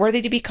apostles, not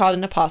worthy to be called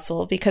an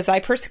apostle, because I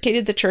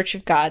persecuted the church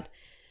of God.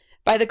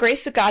 By the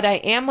grace of God, I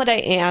am what I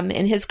am,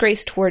 and his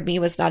grace toward me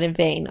was not in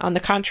vain. On the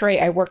contrary,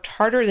 I worked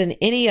harder than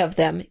any of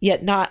them,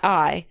 yet not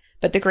I,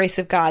 but the grace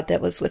of God that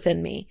was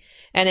within me.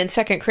 And in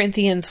 2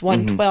 Corinthians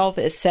 1:12,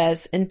 it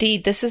says,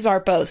 indeed, this is our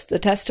boast. The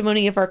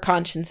testimony of our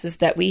conscience is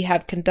that we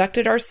have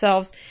conducted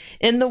ourselves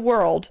in the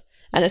world,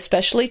 and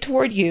especially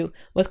toward you,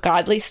 with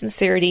godly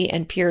sincerity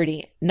and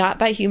purity, not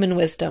by human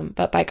wisdom,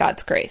 but by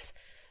God's grace.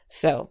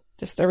 So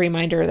just a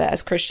reminder that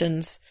as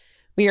Christians,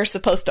 we are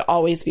supposed to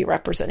always be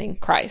representing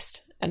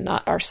Christ and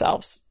not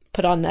ourselves.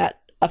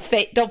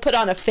 Don't put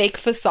on a fake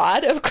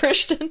facade of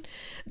Christian,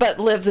 but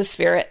live the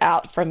Spirit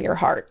out from your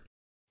heart.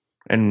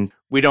 And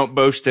we don't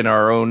boast in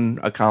our own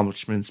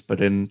accomplishments, but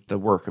in the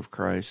work of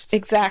Christ.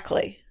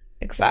 Exactly.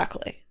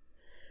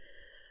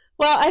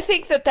 Well, I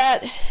think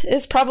that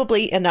is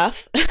probably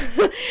enough.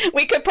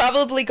 We could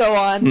probably go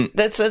on.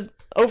 That's an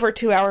over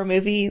 2-hour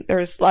movie.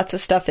 There's lots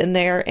of stuff in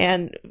there,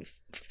 and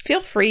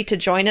feel free to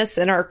join us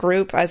in our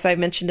group. As I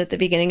mentioned at the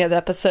beginning of the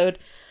episode,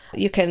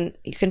 you can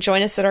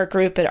join us at our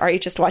group at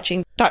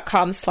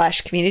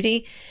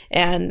areyoujustwatching.com/community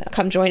and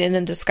come join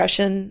in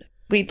discussion.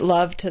 We'd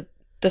love to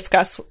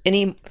discuss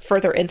any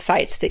further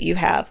insights that you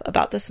have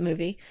about this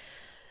movie.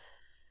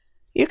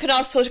 You can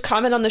also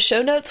comment on the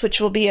show notes,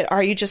 which will be at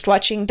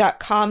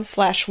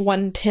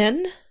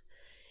areyoujustwatching.com/110.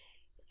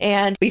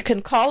 And you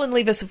can call and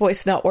leave us a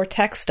voicemail or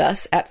text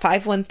us at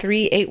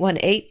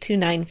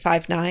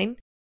 513-818-2959.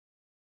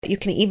 You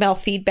can email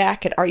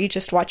feedback at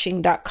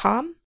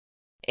areyoujustwatching.com.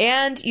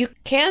 And you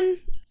can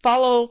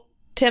follow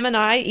Tim and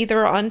I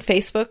either on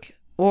Facebook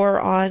or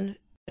on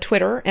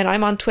Twitter. And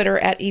I'm on Twitter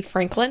at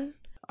eFranklin.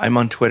 I'm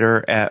on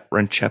Twitter at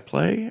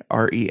Rencheple,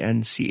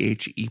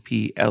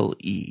 RENCHEPLE.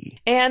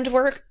 And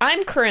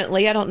I'm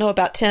currently, I don't know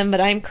about Tim,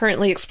 but I'm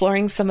currently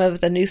exploring some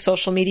of the new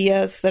social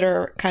medias that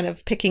are kind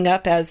of picking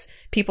up as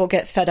people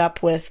get fed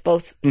up with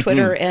both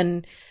Twitter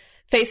and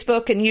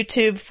Facebook and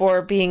YouTube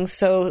for being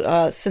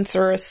so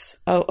censorious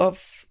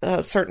of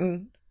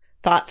certain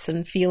thoughts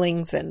and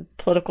feelings and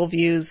political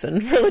views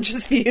and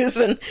religious views,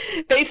 and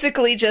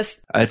basically just...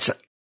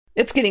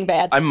 It's getting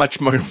bad. I'm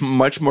much more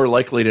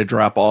likely to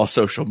drop all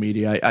social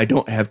media. I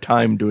don't have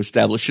time to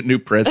establish a new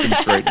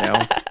presence right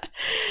now.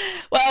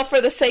 Well, for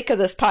the sake of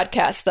this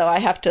podcast, though, I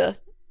have to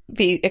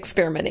be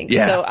experimenting.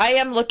 Yeah. So I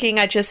am looking.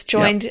 I just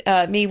joined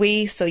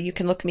MeWe, so you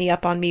can look me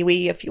up on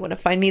MeWe if you want to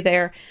find me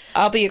there.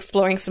 I'll be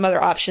exploring some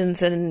other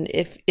options, and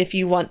if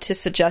you want to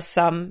suggest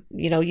some,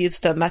 use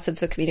the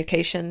methods of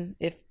communication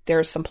if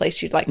there's some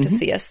place you'd like to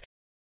see us.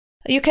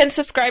 You can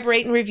subscribe,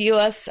 rate, and review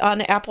us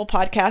on Apple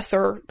Podcasts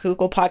or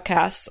Google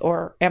Podcasts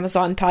or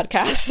Amazon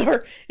Podcasts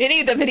or any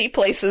of the many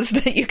places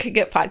that you can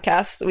get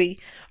podcasts. We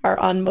are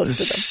on most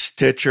of them.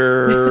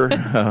 Stitcher.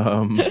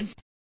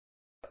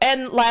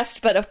 And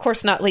last, but of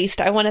course not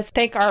least, I want to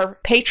thank our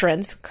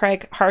patrons,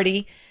 Craig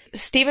Hardy,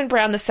 Stephen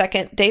Brown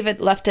II,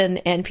 David Lefton,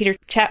 and Peter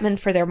Chapman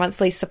for their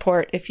monthly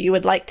support. If you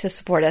would like to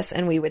support us,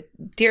 and we would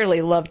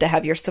dearly love to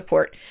have your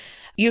support,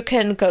 you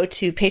can go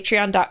to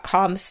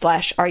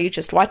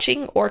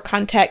patreon.com/areyoujustwatching or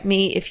contact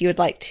me if you would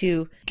like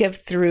to give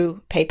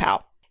through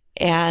PayPal.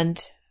 And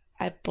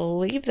I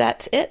believe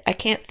that's it. I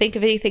can't think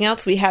of anything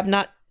else. We have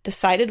not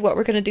decided what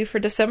we're going to do for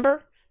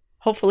December.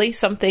 Hopefully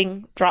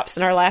something drops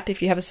in our lap.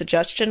 If you have a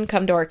suggestion,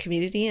 come to our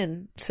community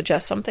and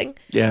suggest something.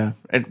 Yeah.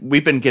 And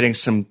we've been getting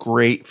some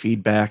great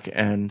feedback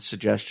and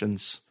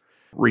suggestions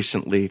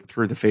recently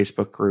through the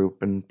Facebook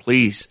group, and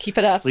please keep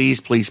it up. Please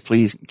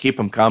keep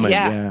them coming.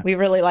 Yeah, we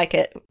really like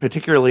it.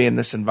 Particularly in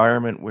this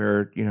environment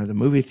where, the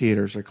movie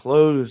theaters are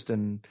closed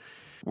and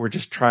we're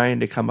just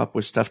trying to come up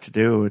with stuff to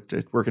do.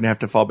 We're going to have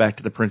to fall back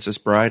to The Princess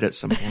Bride at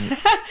some point.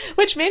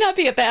 Which may not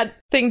be a bad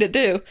thing to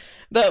do.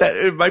 Though.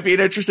 It might be an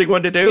interesting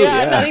one to do. Yeah,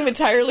 I'm not even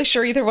entirely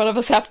sure either one of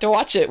us have to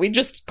watch it. We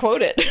just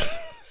quote it.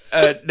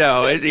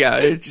 No,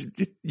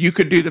 you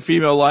could do the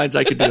female lines,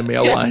 I could do the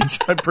male lines.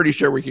 I'm pretty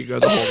sure we could go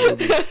the whole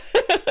movie.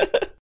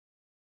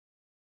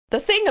 The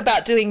thing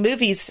about doing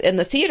movies in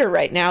the theater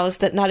right now is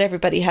that not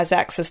everybody has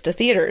access to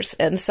theaters.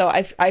 And so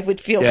I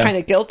would feel kind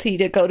of guilty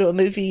to go to a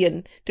movie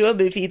and do a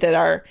movie that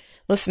our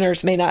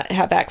listeners may not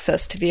have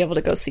access to be able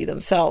to go see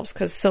themselves,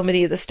 because so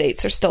many of the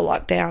states are still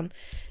locked down.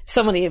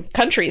 So many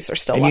countries are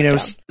still locked down.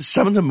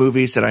 Some of the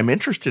movies that I'm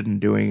interested in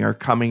doing are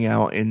coming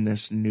out in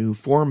this new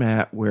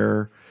format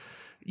where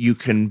you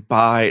can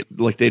buy,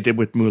 like they did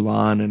with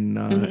Mulan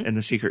and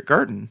The Secret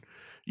Garden.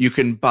 You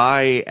can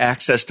buy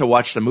access to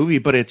watch the movie,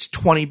 but it's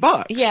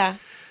 $20. Yeah.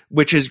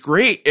 Which is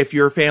great if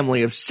you're a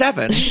family of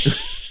 7.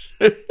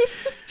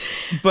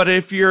 But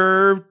if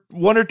you're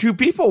 1 or 2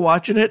 people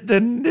watching it,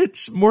 then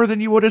it's more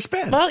than you would have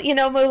spent. Well,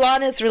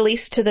 Mulan is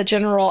released to the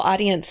general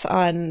audience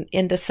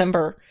in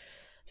December.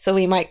 So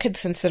we might could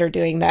consider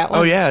doing that one.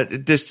 Oh, yeah.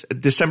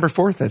 December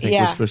 4th, I think,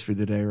 was supposed to be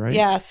the day, right?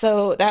 Yeah.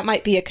 So that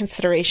might be a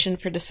consideration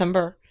for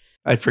December.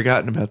 I'd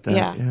forgotten about that.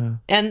 Yeah.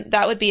 And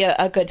that would be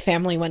a good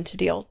family one to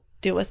deal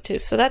with too.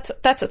 So that's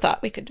a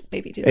thought. We could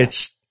maybe do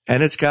that.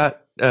 It's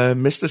got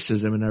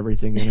mysticism and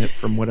everything in it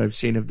from what I've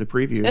seen of the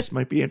previews.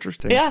 Might be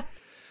interesting. Yeah.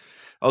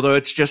 Although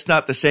it's just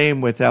not the same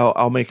with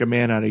I'll Make a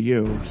Man Out of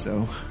You.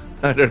 So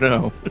I don't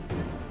know.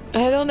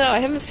 I don't know. I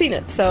haven't seen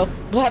it, so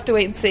we'll have to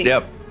wait and see.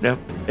 Yep.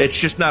 It's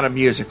just not a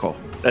musical.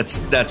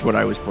 That's what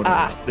I was putting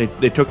out.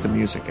 They took the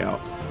music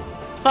out.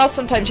 Well,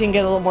 sometimes you can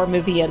get a little more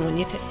movie in when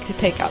you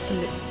take out the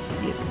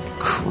music.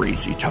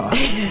 Crazy talk. All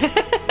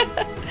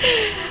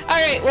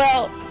right,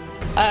 well,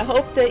 I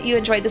hope that you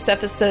enjoyed this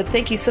episode.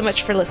 Thank you so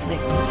much for listening.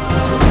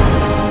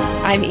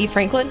 I'm E.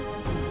 Franklin.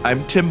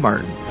 I'm Tim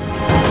Martin.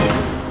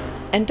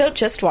 And don't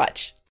just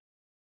watch.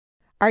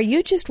 Are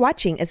You Just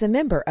Watching is a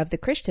member of the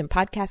Christian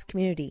Podcast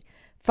Community.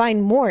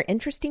 Find more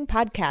interesting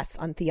podcasts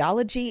on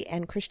theology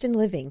and Christian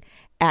living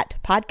at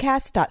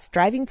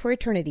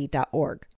podcast.strivingforeternity.org.